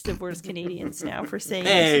 my list of worst Canadians now for saying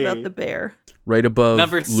Hey. this about the bear. right above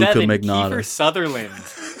number Luca 7, Magnotta. Kiefer Sutherland.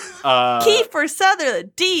 Kiefer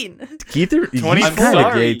Sutherland, Dean. Keith, he's I'm kind of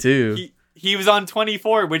sorry. gay too. He was on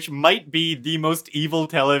 24, which might be the most evil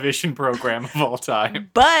television program of all time.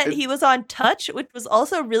 But he was on Touch, which was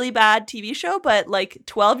also a really bad TV show, but like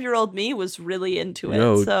 12-year-old me was really into it.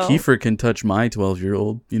 Yo, so Kiefer can touch my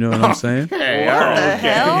 12-year-old. You know what I'm saying? Hey, what all the right.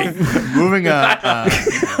 hell? Moving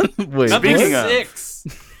on. Wait, Number Speaking of- 6,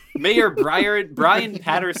 Mayor Brian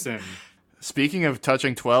Patterson. Speaking of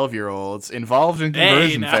touching 12-year-olds, involved in Hey,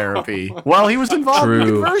 conversion now. therapy. Well, he was involved in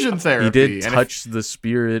True. conversion therapy. he did and if- touch the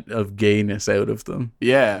spirit of gayness out of them.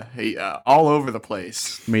 Yeah, he, all over the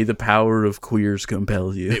place. May the power of queers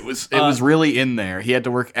compel you. It was really in there. He had to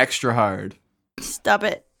work extra hard. Stop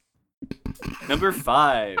it. Number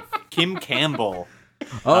 5, Kim Campbell.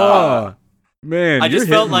 Oh, man. I just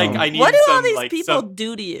you're felt hitting like them. I needed What do all some, these like, people some-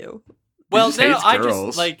 do to you? Well, just no, hates I girls.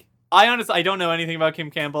 just like I honestly I don't know anything about Kim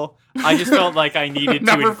Campbell. I just felt like I needed to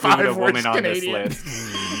Number include 5 a woman worst on Canadian. this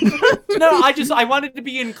list. No, I wanted to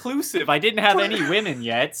be inclusive. I didn't have any women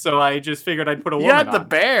yet, so I just figured I'd put a You woman had the on.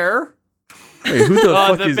 bear. Wait, who the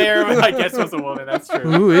fuck The is bear, I guess, was a woman. That's true.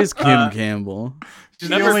 Who is Kim Campbell? She's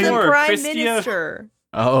Number the only- The 4, Prime Christia. Minister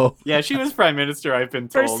Oh, Yeah, she was prime minister. I've been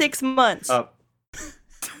for told. 6 months.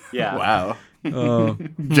 Yeah. Wow. oh.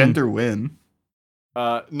 Gender win.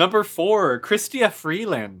 Number 4, Christia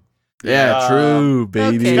Freeland. Yeah, true,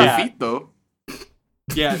 baby. She's Okay. got Yeah. feet though.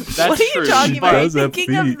 Yeah, that's what are you true. talking She about? Are you does have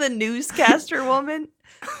thinking of feet. the newscaster woman?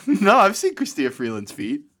 No, I've seen Christia Freeland's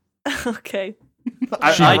feet. Okay.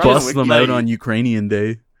 She I busts just, them like- out on Ukrainian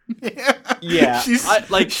Day. Yeah, She's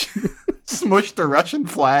smushed the Russian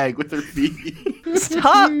flag with her feet.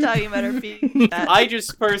 Stop talking about her feet. I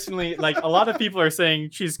just personally like a lot of people are saying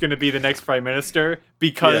she's going to be the next prime minister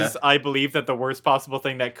because I believe that the worst possible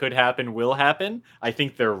thing that could happen will happen. I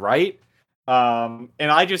think they're right, and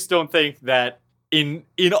I just don't think that in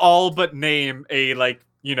all but name a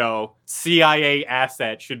CIA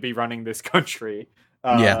asset should be running this country.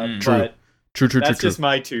 Yeah, true. But True. that's just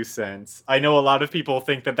my 2 cents. I know a lot of people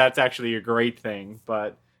think that that's actually a great thing,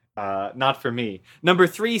 but not for me. Number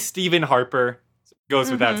 3, Stephen Harper. Goes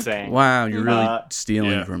without saying. Wow, you're really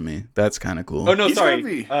stealing yeah. from me. That's kind of cool. Oh no, He's sorry.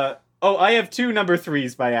 gonna be- I have 2 number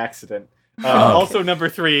 3s by accident. Okay. Also, number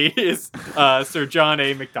 3 is Sir John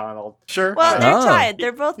A. Macdonald. Sure. Well, they're Oh. tied.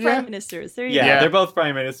 They're both Yeah. prime ministers. There you Yeah, Yeah. they're both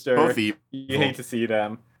prime minister. both evil. You hate to see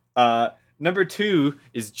them. Number 2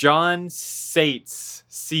 is John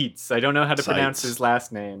Seitz. I don't know how to pronounce Seitz. his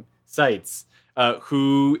last name. Seitz,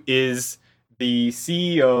 who is the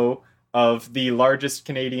CEO of the largest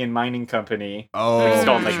Canadian mining company. Oh, It's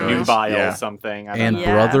called like sure. Nubile Yeah. or something. I don't And know.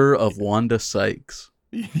 Yeah. brother of Wanda Sykes.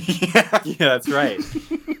 Yeah. Yeah, that's right.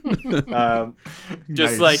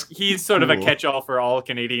 Just Nice. like he's sort of a Cool. catch-all for all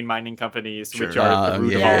Canadian mining companies, which Sure. are the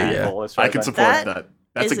root yeah, of all yeah. evil. As far I as can I'm support That- that.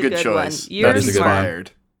 That's is a good one. choice. You're That is a good smart. one.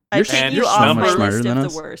 inspired. I You're take and you you're off so my much smarter list than of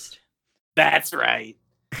us. the worst. That's right.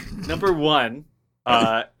 Number one,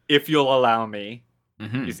 if you'll allow me,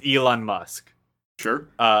 Mhm. is Elon Musk. Sure.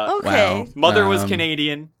 Okay. Wow. Mother was Um,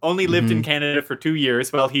 Canadian, only lived in mhm. Canada for 2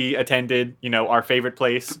 years while he attended, our favorite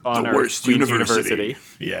place on Earth, Queen's University.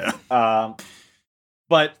 Yeah.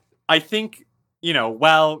 But I think,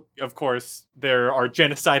 while, of course, there are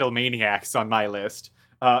genocidal maniacs on my list,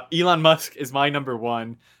 Elon Musk is my number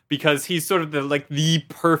one because he's sort of the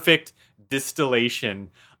perfect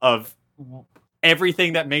distillation of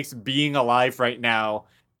everything that makes being alive right now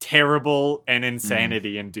terrible and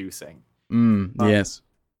insanity-inducing. Yes.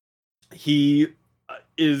 He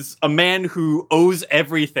is a man who owes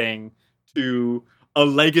everything to a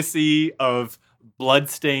legacy of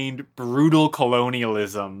bloodstained, brutal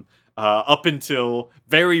colonialism up until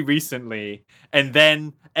very recently. And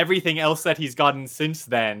then everything else that he's gotten since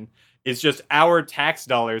then is just our tax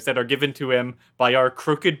dollars that are given to him by our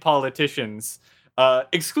crooked politicians,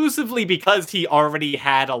 exclusively because he already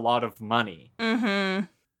had a lot of money. Mm-hmm.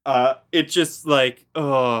 It's just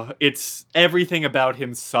it's everything about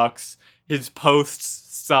him sucks. His posts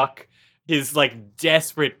suck. His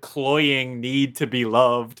desperate, cloying need to be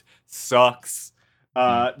loved sucks.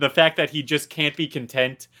 The fact that he just can't be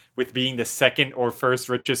content with being the second or first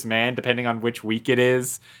richest man, depending on which week it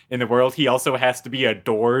is in the world. He also has to be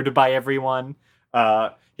adored by everyone.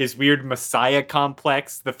 His weird messiah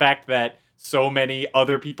complex, the fact that so many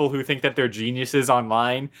other people who think that they're geniuses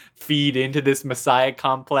online feed into this messiah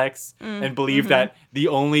complex and believe that the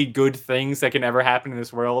only good things that can ever happen in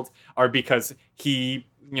this world are because he,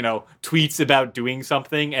 tweets about doing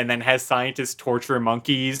something and then has scientists torture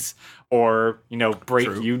monkeys or, break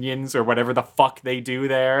True. unions or whatever the fuck they do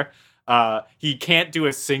there. He can't do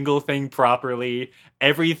a single thing properly.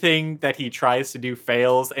 Everything that he tries to do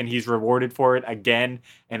fails and he's rewarded for it again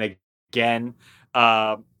and again.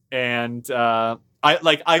 I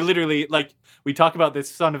literally, we talk about this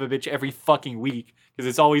son of a bitch every fucking week because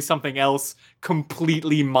it's always something else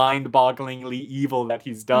completely mind-bogglingly evil that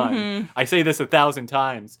he's done. Mhm. I say this 1,000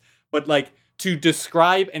 times, but to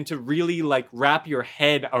describe and to really wrap your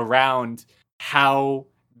head around how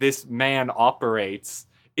this man operates,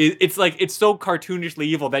 it's so cartoonishly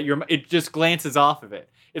evil that it just glances off of it.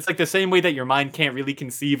 It's the same way that your mind can't really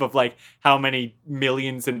conceive of how many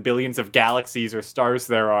millions and billions of galaxies or stars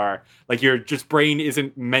there are. Your just brain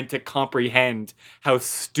isn't meant to comprehend how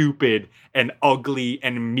stupid and ugly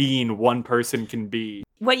and mean one person can be.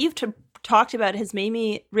 What you've talked about has made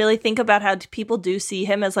me really think about how people do see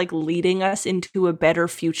him as leading us into a better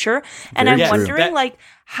future. And Very I'm true. wondering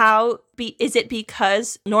is it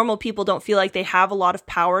because normal people don't feel like they have a lot of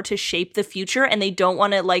power to shape the future and they don't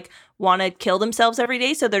want to kill themselves every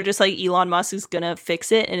day, so they're just Elon Musk is gonna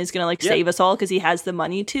fix it and is gonna save us all because he has the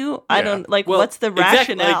money to. I don't Well, what's the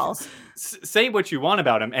exactly, rationale? Say what you want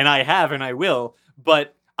about him, and I have and I will,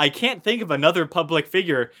 but I can't think of another public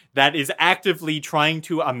figure that is actively trying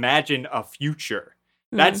to imagine a future.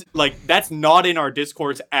 That's that's not in our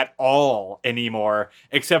discourse at all anymore,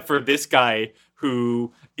 except for this guy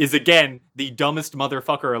who is, again, the dumbest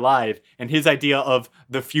motherfucker alive. And his idea of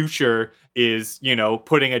the future is,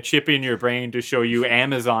 putting a chip in your brain to show you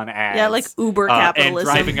Amazon ads. Yeah, Uber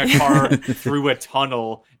capitalism. And driving a car through a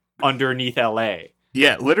tunnel underneath LA.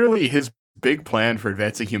 Yeah, literally his big plan for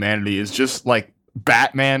advancing humanity is just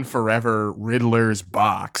Batman Forever Riddler's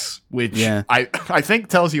box, which I think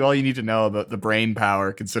tells you all you need to know about the brain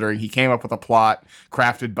power, considering he came up with a plot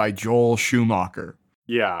crafted by Joel Schumacher.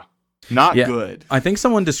 Yeah. Not good. I think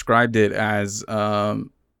someone described it as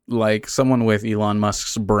someone with Elon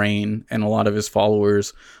Musk's brain, and a lot of his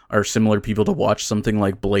followers are similar people to watch something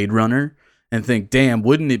like Blade Runner and think, damn,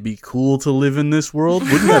 wouldn't it be cool to live in this world?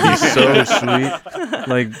 Wouldn't that be so sweet?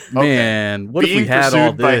 Man, what Being if we had pursued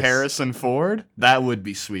all this? by Harrison Ford? That would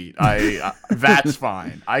be sweet. That's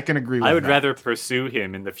fine. I can agree with that. I would rather pursue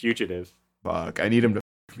him in The Fugitive. Fuck, I need him to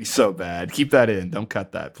be so bad. Keep that in. Don't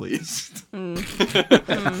cut that, please.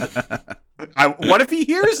 What if he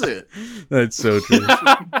hears it? That's so true.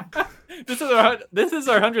 This is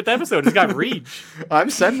our 100th episode. It's got reach. I'm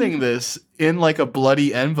sending this in a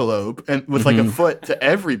bloody envelope and with a foot to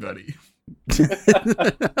everybody.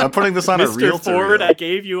 I'm putting this on a reel. Mr. Ford, I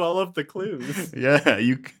gave you all of the clues. Yeah,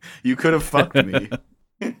 you could have fucked me.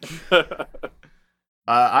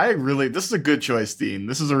 This is a good choice, Dean.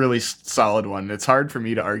 This is a really solid one. It's hard for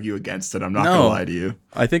me to argue against it. I'm not gonna lie to you.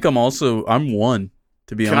 I think I'm one,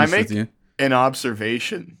 to be honest with you. An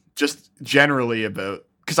observation just generally about,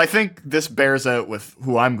 because I think this bears out with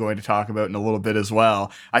who I'm going to talk about in a little bit as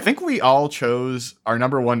well. I think we all chose our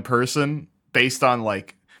number one person based on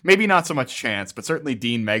maybe not so much Chance, but certainly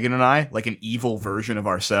Dean, Megan, and I, like an evil version of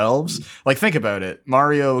ourselves. Like, think about it.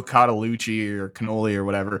 Mario Catalucci or Cannoli or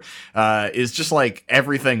whatever is just like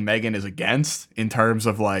everything Megan is against in terms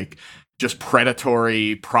of like just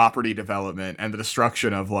predatory property development and the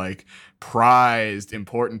destruction of like prized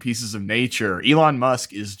important pieces of nature. Elon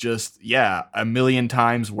Musk is just, a million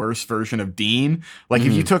times worse version of Dean. Like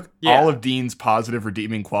if you took all of Dean's positive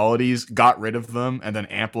redeeming qualities, got rid of them, and then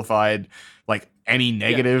amplified like any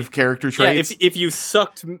negative character traits. If you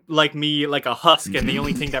sucked like me like a husk and the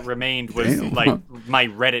only thing that remained was like my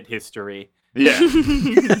Reddit history. Yeah.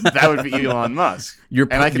 That would be Elon Musk. Your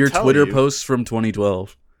Twitter posts from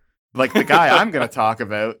 2012. Like the guy I'm going to talk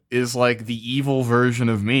about is like the evil version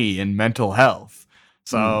of me in mental health.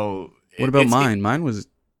 So what about mine? Mine was...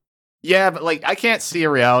 Yeah, but like I can't see a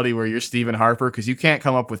reality where you're Stephen Harper because you can't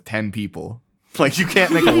come up with 10 people. Like you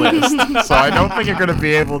can't make a list. So I don't think you're going to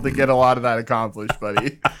be able to get a lot of that accomplished,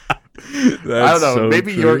 buddy. I don't know. So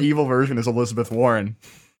maybe true. your evil version is Elizabeth Warren.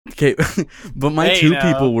 Okay, but my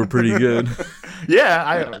people were pretty good.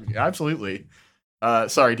 Yeah, absolutely.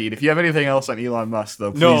 Sorry, Dean. If you have anything else on Elon Musk,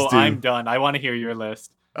 though, please do. No, I'm done. I want to hear your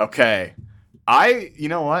list. Okay. You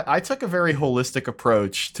know what? I took a very holistic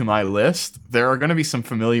approach to my list. There are going to be some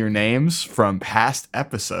familiar names from past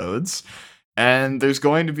episodes, and there's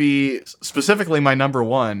going to be specifically my number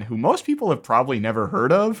one, who most people have probably never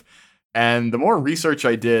heard of. And the more research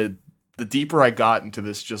I did, the deeper I got into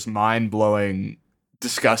this just mind-blowing,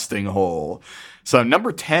 disgusting hole. So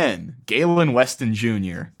number 10, Galen Weston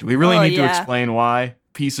Jr. Do we really need to explain why?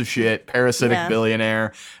 Piece of shit, parasitic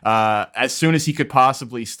billionaire. As soon as he could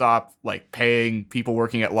possibly stop like paying people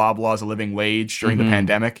working at Loblaws a living wage during the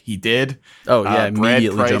pandemic, he did. Oh yeah,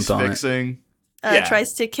 immediately jumped on fixing.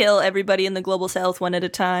 Tries to kill everybody in the global south one at a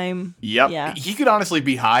time. Yep. Yeah. He could honestly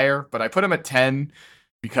be higher, but I put him at 10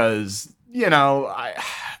 because,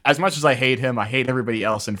 as much as I hate him, I hate everybody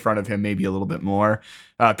else in front of him maybe a little bit more.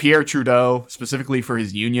 Pierre Trudeau, specifically for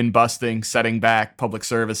his union busting, setting back public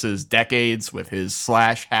services decades with his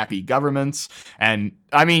 /happy governments. And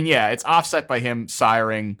I mean, it's offset by him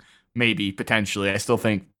siring, maybe, potentially. I still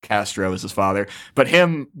think Castro is his father. But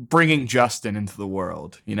him bringing Justin into the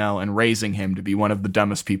world, and raising him to be one of the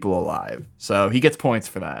dumbest people alive. So he gets points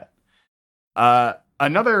for that.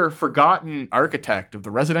 Another forgotten architect of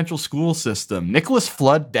the residential school system, Nicholas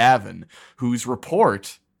Flood Davin, whose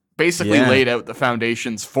report basically laid out the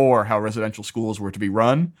foundations for how residential schools were to be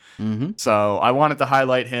run. Mm-hmm. So I wanted to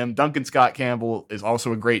highlight him. Duncan Scott Campbell is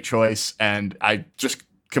also a great choice, and I just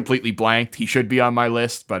completely blanked. He should be on my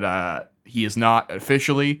list, but he is not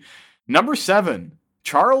officially. Number 7,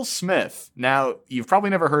 Charles Smith. Now, you've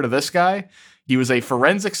probably never heard of this guy. He was a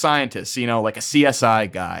forensic scientist, like a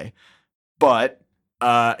CSI guy. But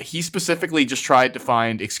he specifically just tried to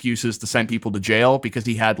find excuses to send people to jail because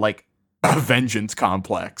he had like a vengeance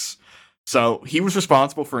complex. So he was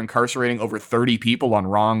responsible for incarcerating over 30 people on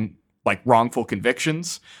wrongful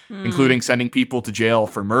convictions, including sending people to jail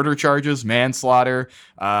for murder charges, manslaughter.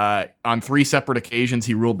 On 3 separate occasions,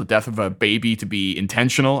 he ruled the death of a baby to be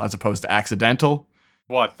intentional as opposed to accidental.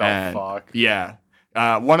 What the fuck? Yeah.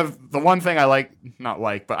 One thing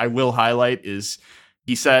I will highlight is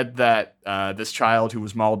he said that this child who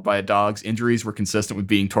was mauled by a dog's injuries were consistent with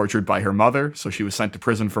being tortured by her mother, so she was sent to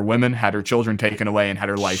prison for women, had her children taken away, and had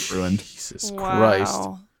her life ruined. Jesus Christ.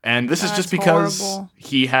 And this is just because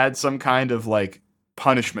he had some kind of like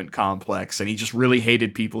punishment complex, and he just really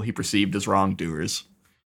hated people he perceived as wrongdoers.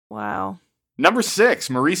 Wow. Number 6,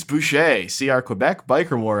 Maurice Boucher. See our Quebec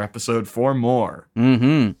Biker War episode for more.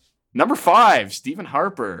 Mm-hmm. Number 5, Stephen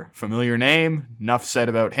Harper. Familiar name. Enough said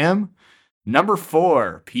about him. Number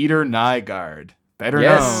 4, Peter Nygard, better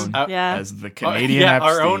known as the Canadian Epstein.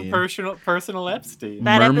 Our own personal Epstein.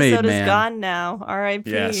 That Mermaid episode Man. is gone now. R.I.P.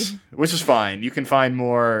 Yes, which is fine. You can find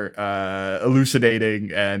more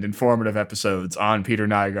elucidating and informative episodes on Peter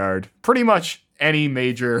Nygard. Pretty much any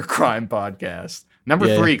major crime podcast.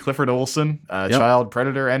 Number 3, Clifford Olson, child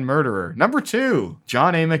predator and murderer. Number 2,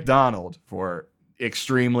 John A. MacDonald, for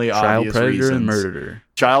extremely obvious reasons.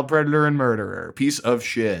 Child predator and murderer. Piece of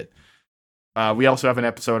shit. We also have an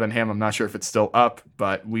episode on him. I'm not sure if it's still up,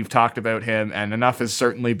 but we've talked about him, and enough has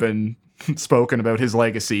certainly been spoken about his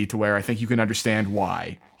legacy to where I think you can understand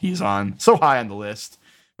why he's on so high on the list.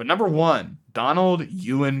 But number 1, Donald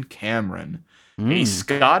Ewan Cameron, a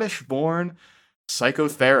Scottish-born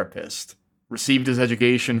psychotherapist, received his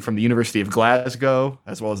education from the University of Glasgow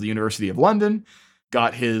as well as the University of London,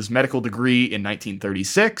 got his medical degree in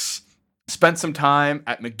 1936, spent some time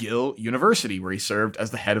at McGill University, where he served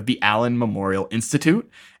as the head of the Allen Memorial Institute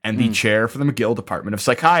and the chair for the McGill Department of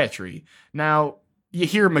Psychiatry. Now, you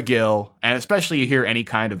hear McGill, and especially you hear any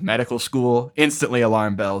kind of medical school, instantly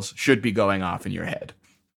alarm bells should be going off in your head.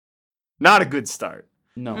 Not a good start.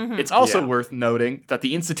 No. Mhm. It's also Yeah. worth noting that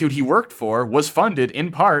the institute he worked for was funded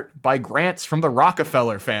in part by grants from the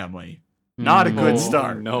Rockefeller family. Not a good Oh,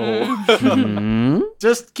 start. No. Mhm.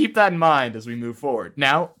 Just keep that in mind as we move forward.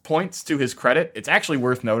 Now, points to his credit, it's actually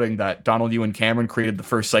worth noting that Donald Ewan Cameron created the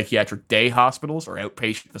first psychiatric day hospitals or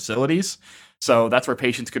outpatient facilities. So that's where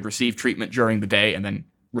patients could receive treatment during the day and then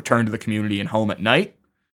return to the community and home at night,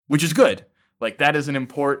 which is good. Like, that is an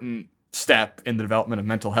important step in the development of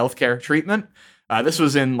mental health care treatment. This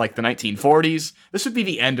was in like the 1940s. This would be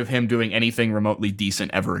the end of him doing anything remotely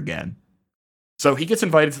decent ever again. So he gets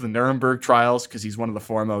invited to the Nuremberg trials because he's one of the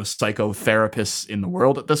foremost psychotherapists in the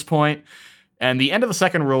world at this point. And the end of the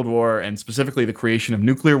Second World War, and specifically the creation of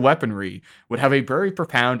nuclear weaponry, would have a very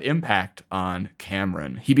profound impact on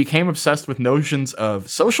Cameron. He became obsessed with notions of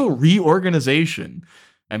social reorganization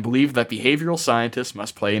and believed that behavioral scientists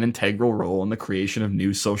must play an integral role in the creation of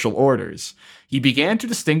new social orders. He began to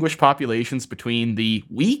distinguish populations between the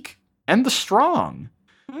weak and the strong.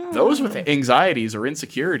 Those with anxieties or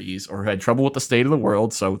insecurities or who had trouble with the state of the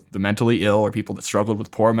world, so the mentally ill or people that struggled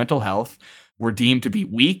with poor mental health, were deemed to be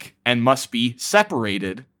weak and must be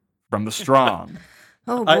separated from the strong.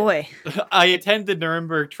 Oh I- boy. I attend the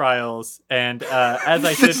Nuremberg trials, and as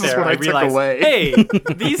I sit This is there, what I I took realize, away. hey,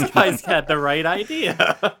 these guys had the right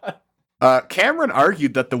idea. Cameron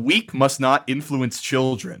argued that the weak must not influence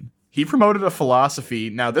children. He promoted a philosophy.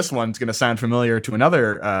 Now, this one's going to sound familiar to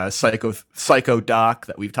another psycho doc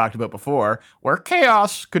that we've talked about before, where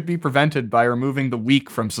chaos could be prevented by removing the weak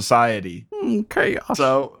from society. Chaos.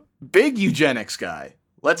 So, big eugenics guy.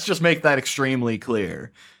 Let's just make that extremely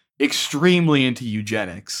clear. Extremely into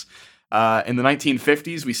eugenics. In the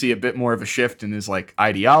 1950s, we see a bit more of a shift in his like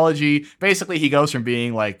ideology. Basically, he goes from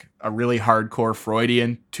being like a really hardcore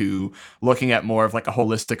Freudian to looking at more of like a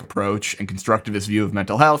holistic approach and constructivist view of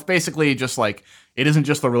mental health. Basically, just like it isn't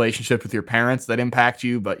just the relationship with your parents that impact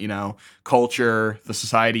you, but culture, the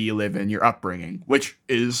society you live in, your upbringing, which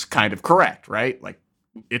is kind of correct, right? Like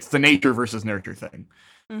it's the nature versus nurture thing.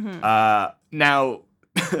 Mhm. Now,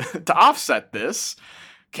 to offset this,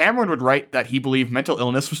 Cameron would write that he believed mental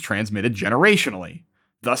illness was transmitted generationally.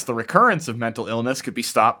 Thus, the recurrence of mental illness could be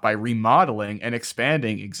stopped by remodeling and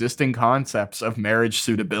expanding existing concepts of marriage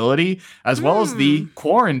suitability, as well as the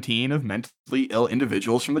quarantine of mentally ill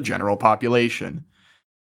individuals from the general population.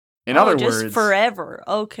 In other just words, forever.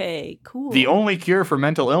 Okay, cool. the only cure for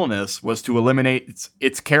mental illness was to eliminate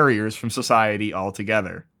its carriers from society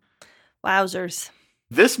altogether. Wowzers.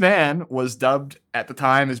 This man was dubbed at the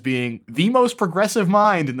time as being the most progressive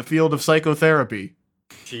mind in the field of psychotherapy.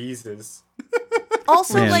 Jesus.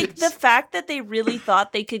 Also, Man. like the fact that they really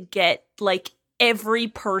thought they could get like every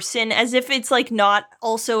person, as if it's like not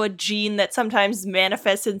also a gene that sometimes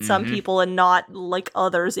manifests in some Mhm. people and not like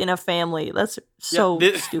others in a family. That's so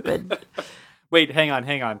this- stupid. Wait, hang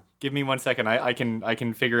on. Give me 1 second. I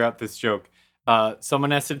can figure out this joke.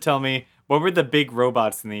 Someone has to tell me, what were the big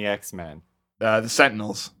robots in the X-Men? The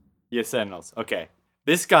Sentinels. Yeah, Sentinels. Okay.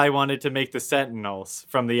 This guy wanted to make the Sentinels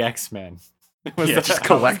from the X-Men. Was Yeah, that just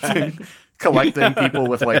how it went? collecting people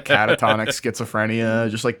with like catatonic schizophrenia,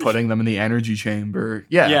 just like putting them in the energy chamber.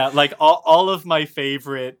 Yeah. Yeah, like all of my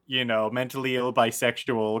favorite, mentally ill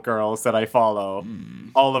bisexual girls that I follow,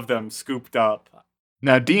 all of them scooped up.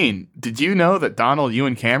 Now, Dean, did you know that Donald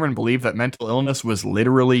Ewan Cameron believed that mental illness was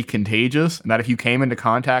literally contagious, and that if you came into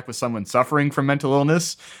contact with someone suffering from mental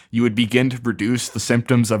illness, you would begin to produce the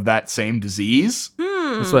symptoms of that same disease?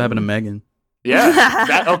 That's what happened to Megan. Yeah.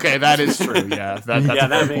 That is true. Yeah. That's Yeah, a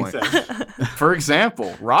that fair makes point. sense. For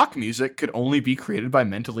example, rock music could only be created by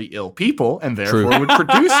mentally ill people, and True. therefore would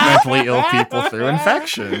produce mentally ill people through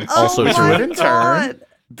infection. Also which true. would in turn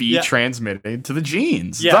be Yeah. transmitted to the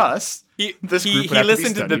genes. Yeah. Thus, He, this he, group would he have to be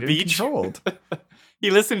listened to the studied and Beach. controlled.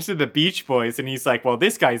 He listened to the Beach Boys, and he's like, "Well,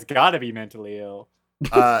 this guy's got to be mentally ill."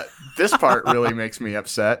 This part really makes me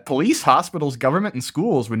upset. Police, hospitals, government, and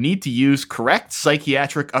schools would need to use correct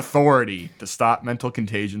psychiatric authority to stop mental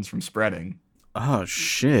contagions from spreading. Oh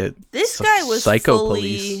shit. This So- guy was psycho fully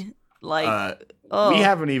police. like We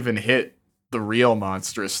haven't even hit the real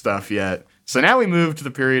monstrous stuff yet. So now we move to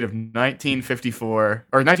the period of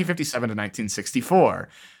 1957 to 1964.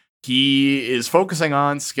 He is focusing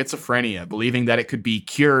on schizophrenia, believing that it could be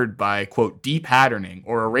cured by, quote, depatterning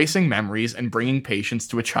or erasing memories and bringing patients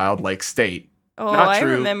to a childlike state. Oh, Not I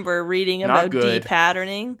true. remember reading Not about good.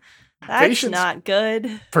 depatterning. That's Patients- not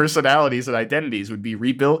good. Personalities and identities would be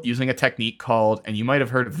rebuilt using a technique called, and you might have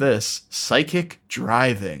heard of this, psychic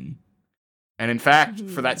driving. And in fact,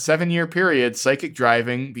 for that 7-year period, psychic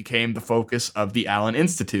driving became the focus of the Allen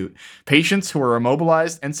Institute. Patients who were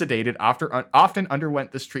immobilized and sedated often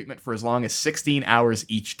underwent this treatment for as long as 16 hours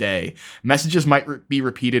each day. Messages might be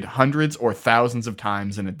repeated hundreds or thousands of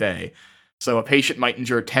times in a day. So a patient might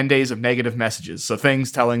endure 10 days of negative messages. So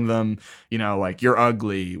things telling them, like, you're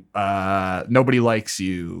ugly, nobody likes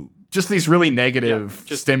you, just these really negative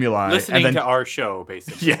stimuli. Listening to our show,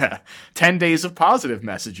 basically. Yeah. 10 days of positive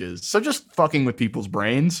messages. So just fucking with people's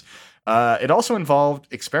brains. It also involved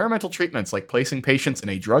experimental treatments like placing patients in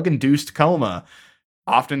a drug-induced coma,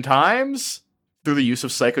 oftentimes through the use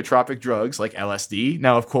of psychotropic drugs like LSD.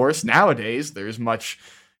 Now, of course, nowadays, there's much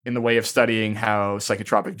in the way of studying how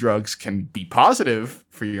psychotropic drugs can be positive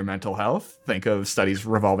for your mental health. Think of studies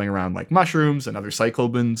revolving around like mushrooms and other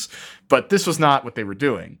psychobins. But this was not what they were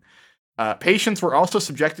doing. Patients were also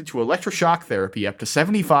subjected to electroshock therapy up to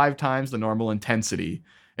 75 times the normal intensity.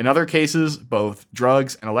 In other cases, both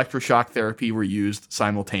drugs and electroshock therapy were used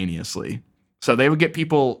simultaneously. So they would get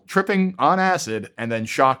people tripping on acid and then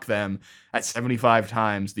shock them at 75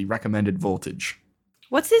 times the recommended voltage.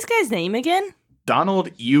 What's this guy's name again?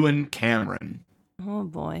 Donald Ewan Cameron. Oh,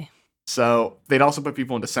 boy. So they'd also put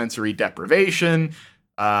people into sensory deprivation,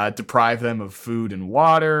 deprive them of food and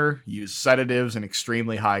water, use sedatives in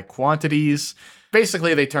extremely high quantities.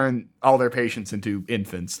 Basically, they turned all their patients into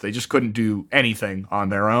infants. They just couldn't do anything on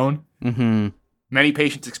their own. Mm-hmm. Many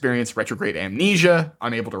patients experienced retrograde amnesia,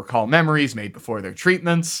 unable to recall memories made before their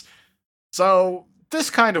treatments. So this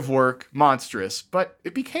kind of work, monstrous, but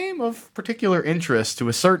it became of particular interest to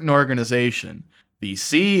a certain organization, the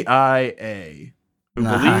CIA, who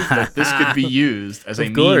believed that this could be used as a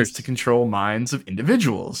means to control minds of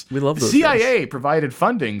individuals. We love the those CIA guys. provided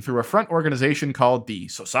funding through a front organization called the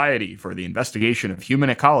Society for the Investigation of Human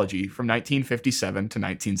Ecology from 1957 to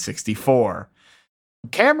 1964.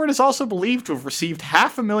 Cameron is also believed to have received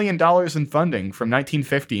 $500,000 in funding from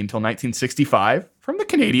 1950 until 1965 from the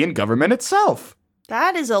Canadian government itself.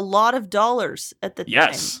 That is a lot of dollars at the time.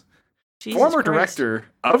 Yes. Jesus Former Christ. director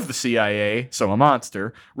of the CIA, so a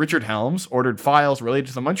monster, Richard Helms, ordered files related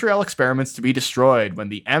to the Montreal experiments to be destroyed when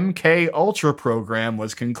the MK Ultra program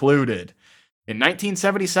was concluded. In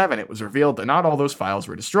 1977, it was revealed that not all those files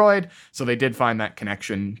were destroyed, so they did find that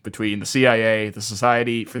connection between the CIA, the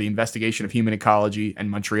Society for the Investigation of Human Ecology,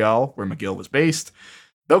 and Montreal, where McGill was based.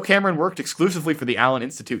 Though Cameron worked exclusively for the Allen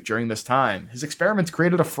Institute during this time, his experiments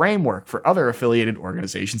created a framework for other affiliated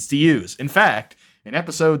organizations to use. In fact, in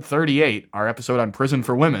episode 38, our episode on prison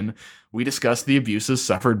for women, we discussed the abuses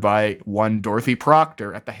suffered by one Dorothy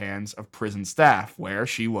Proctor at the hands of prison staff, where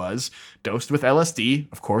she was dosed with LSD,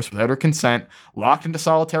 of course without her consent, locked into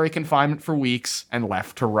solitary confinement for weeks, and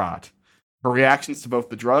left to rot. Her reactions to both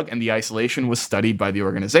the drug and the isolation was studied by the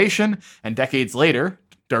organization, and decades later,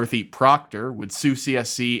 Dorothy Proctor would sue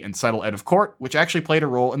CSC and settle out of court, which actually played a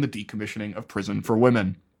role in the decommissioning of prison for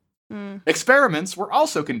women. Experiments were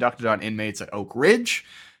also conducted on inmates at Oak Ridge,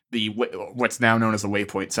 what's now known as the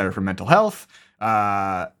Waypoint Center for Mental Health.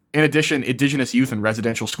 In addition, Indigenous youth in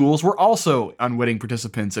residential schools were also unwitting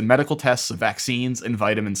participants in medical tests of vaccines and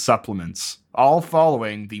vitamin supplements, all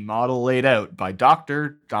following the model laid out by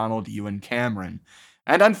Dr. Donald Ewan Cameron.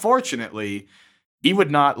 And unfortunately, he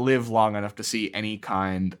would not live long enough to see any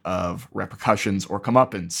kind of repercussions or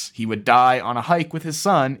comeuppance. He would die on a hike with his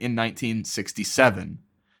son in 1967.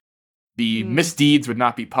 The misdeeds would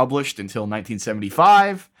not be published until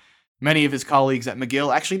 1975. Many of his colleagues at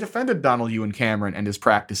McGill actually defended Donald Ewan Cameron and his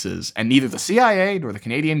practices, and neither the CIA nor the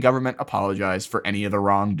Canadian government apologized for any of the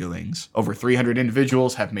wrongdoings. Over 300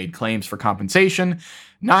 individuals have made claims for compensation.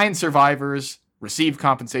 9 survivors received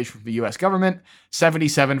compensation from the US government,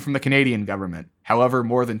 77 from the Canadian government. However,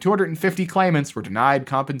 more than 250 claimants were denied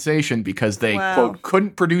compensation because they, quote,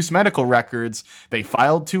 couldn't produce medical records, they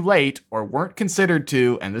filed too late, or weren't considered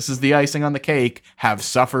to, and this is the icing on the cake, have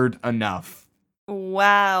suffered enough.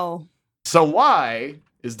 Wow. So why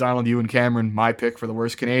is Donald Ewan Cameron my pick for the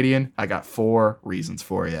worst Canadian? I got 4 reasons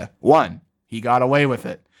for you. 1, he got away with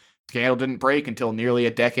it. Scandal didn't break until nearly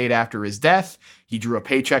a decade after his death. He drew a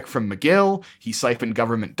paycheck from McGill, he siphoned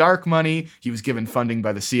government dark money, he was given funding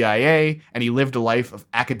by the CIA, and he lived a life of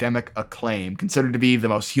academic acclaim, considered to be the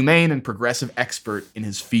most humane and progressive expert in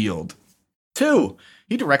his field. 2,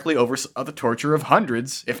 he directly oversaw the torture of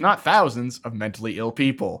hundreds, if not thousands, of mentally ill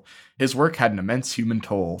people. His work had an immense human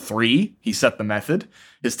toll. 3, he set the method.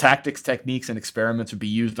 His tactics, techniques, and experiments would be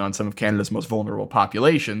used on some of Canada's most vulnerable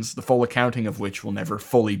populations, the full accounting of which will never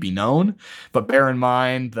fully be known. But bear in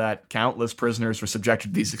mind that countless prisoners were subjected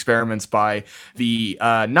to these experiments by the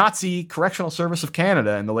Nazi Correctional Service of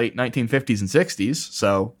Canada in the late 1950s and 60s,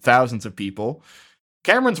 so thousands of people.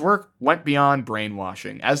 Cameron's work went beyond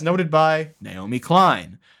brainwashing, as noted by Naomi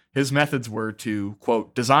Klein. His methods were to,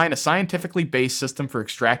 quote, design a scientifically based system for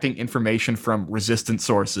extracting information from resistant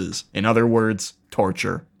sources. In other words,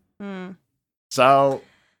 torture. So,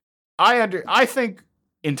 I think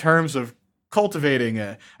in terms of cultivating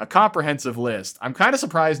a comprehensive list, I'm kind of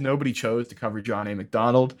surprised nobody chose to cover John A.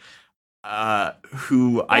 MacDonald,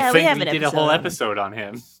 who I think we did a whole episode on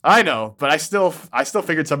him. I know, but I still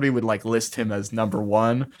figured somebody would like list him as number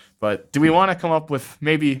one. But do we want to come up with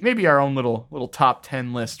maybe our own little top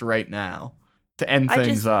 10 list right now to end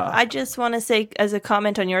things off? I just want to say, as a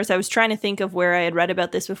comment on yours, I was trying to think of where I had read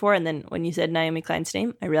about this before, and then when you said Naomi Klein's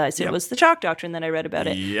name, I realized it was the Chalk Doctrine that I read about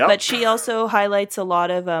it. Yep. But she also highlights a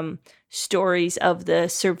lot of stories of the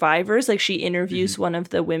survivors. Like she interviews one of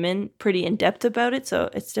the women pretty in depth about it,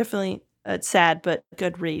 so it's definitely sad but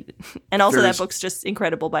good read. And also that book's just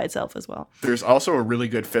incredible by itself as well. There's also a really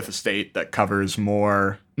good Fifth Estate that covers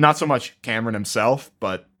more, not so much Cameron himself,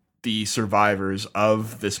 but the survivors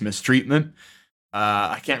of this mistreatment.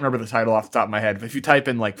 I can't remember the title off the top of my head, but if you type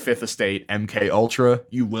in like Fifth Estate MK Ultra,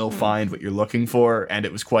 you will find what you're looking for, and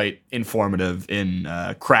it was quite informative in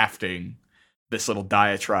crafting this little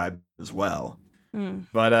diatribe as well.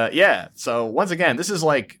 But yeah, so once again, this is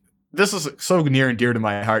so near and dear to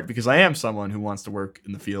my heart because I am someone who wants to work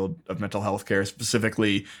in the field of mental health care,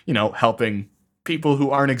 specifically, helping people who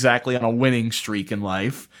aren't exactly on a winning streak in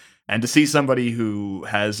life. And to see somebody who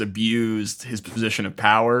has abused his position of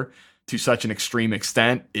power to such an extreme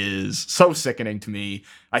extent is so sickening to me.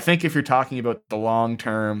 I think if you're talking about the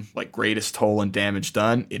long-term, like, greatest toll and damage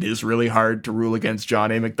done, it is really hard to rule against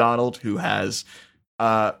John A. MacDonald, who has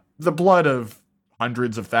the blood of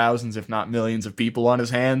hundreds of thousands, if not millions of people on his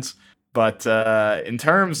hands. But in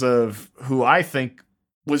terms of who I think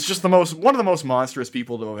was just one of the most monstrous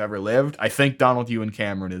people to have ever lived, I think Donald Ewan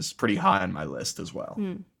Cameron is pretty high on my list as well.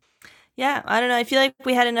 Yeah, I don't know. I feel like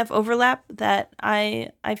we had enough overlap that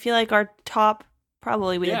I feel like our top,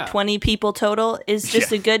 probably we had 20 people total, is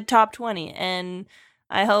just a good top 20. And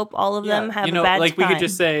I hope all of them have a bad time. We could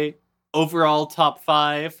just say overall top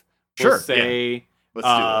 5. Sure. We'll say, let's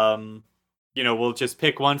do it. We'll just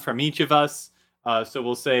pick one from each of us. So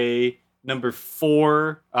we'll say number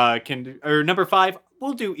 4 number 5.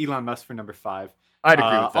 We'll do Elon Musk for number 5. I'd agree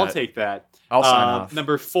with that. I'll take that. I'll sign off.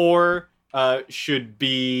 Number 4 should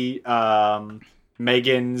be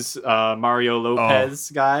Megan's Mario Lopez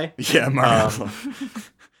guy. Yeah, Mario.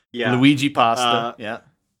 Yeah, Luigi Pasta.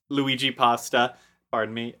 Luigi Pasta.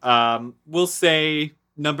 Pardon me. We'll say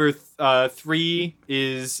number 3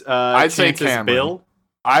 is I'd say Chance's Cameron. Bill.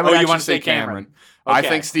 I would you want to say Cameron. Okay. I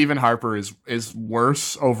think Stephen Harper is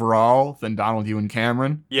worse overall than Donald Ewan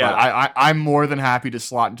Cameron. Yeah, but I'm more than happy to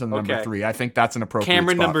slot into the number 3. I think that's an appropriate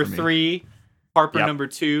Cameron spot number for me. 3, Harper number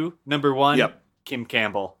 2, number 1, Kim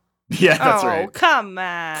Campbell. Yeah, that's right. Oh, come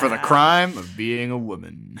on. For the crime of being a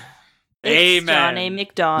woman. It's Amen. John A.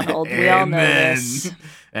 MacDonald. We all know this.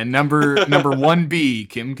 And number 1B,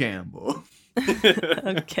 Kim Campbell.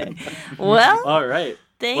 Okay. Well, all right.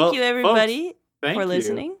 Thank you, everybody, folks, for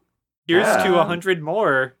listening. Here's to 100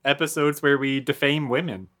 more episodes where we defame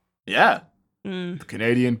women. Yeah. The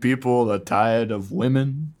Canadian people are tired of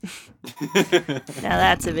women. Now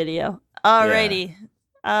that's a video. Alrighty.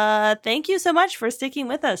 Thank you so much for sticking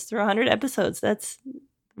with us through 100 episodes. That's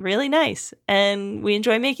really nice. And we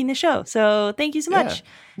enjoy making the show. So thank you so much.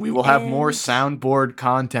 We will have more soundboard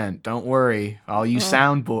content. Don't worry. All you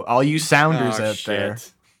sounders out there.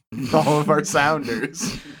 All of our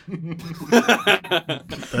sounders.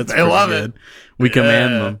 That's I love good. it. We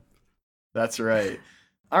command them. That's right.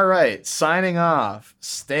 All right, signing off.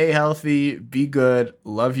 Stay healthy, be good,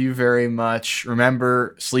 love you very much.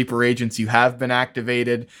 Remember, sleeper agents, you have been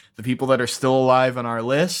activated. The people that are still alive on our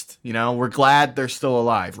list, we're glad they're still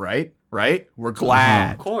alive, right? Right? We're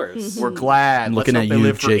glad. Of course. We're glad. I'm looking Let's hope at they you,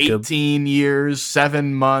 live for Jacob. 18 years,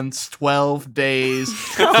 7 months, 12 days,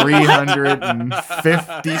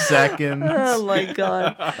 350 seconds. Oh my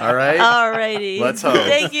God. All right? Alrighty. Let's hope.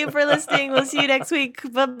 Thank you for listening. We'll see you next week.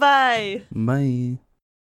 Bye-bye. Bye.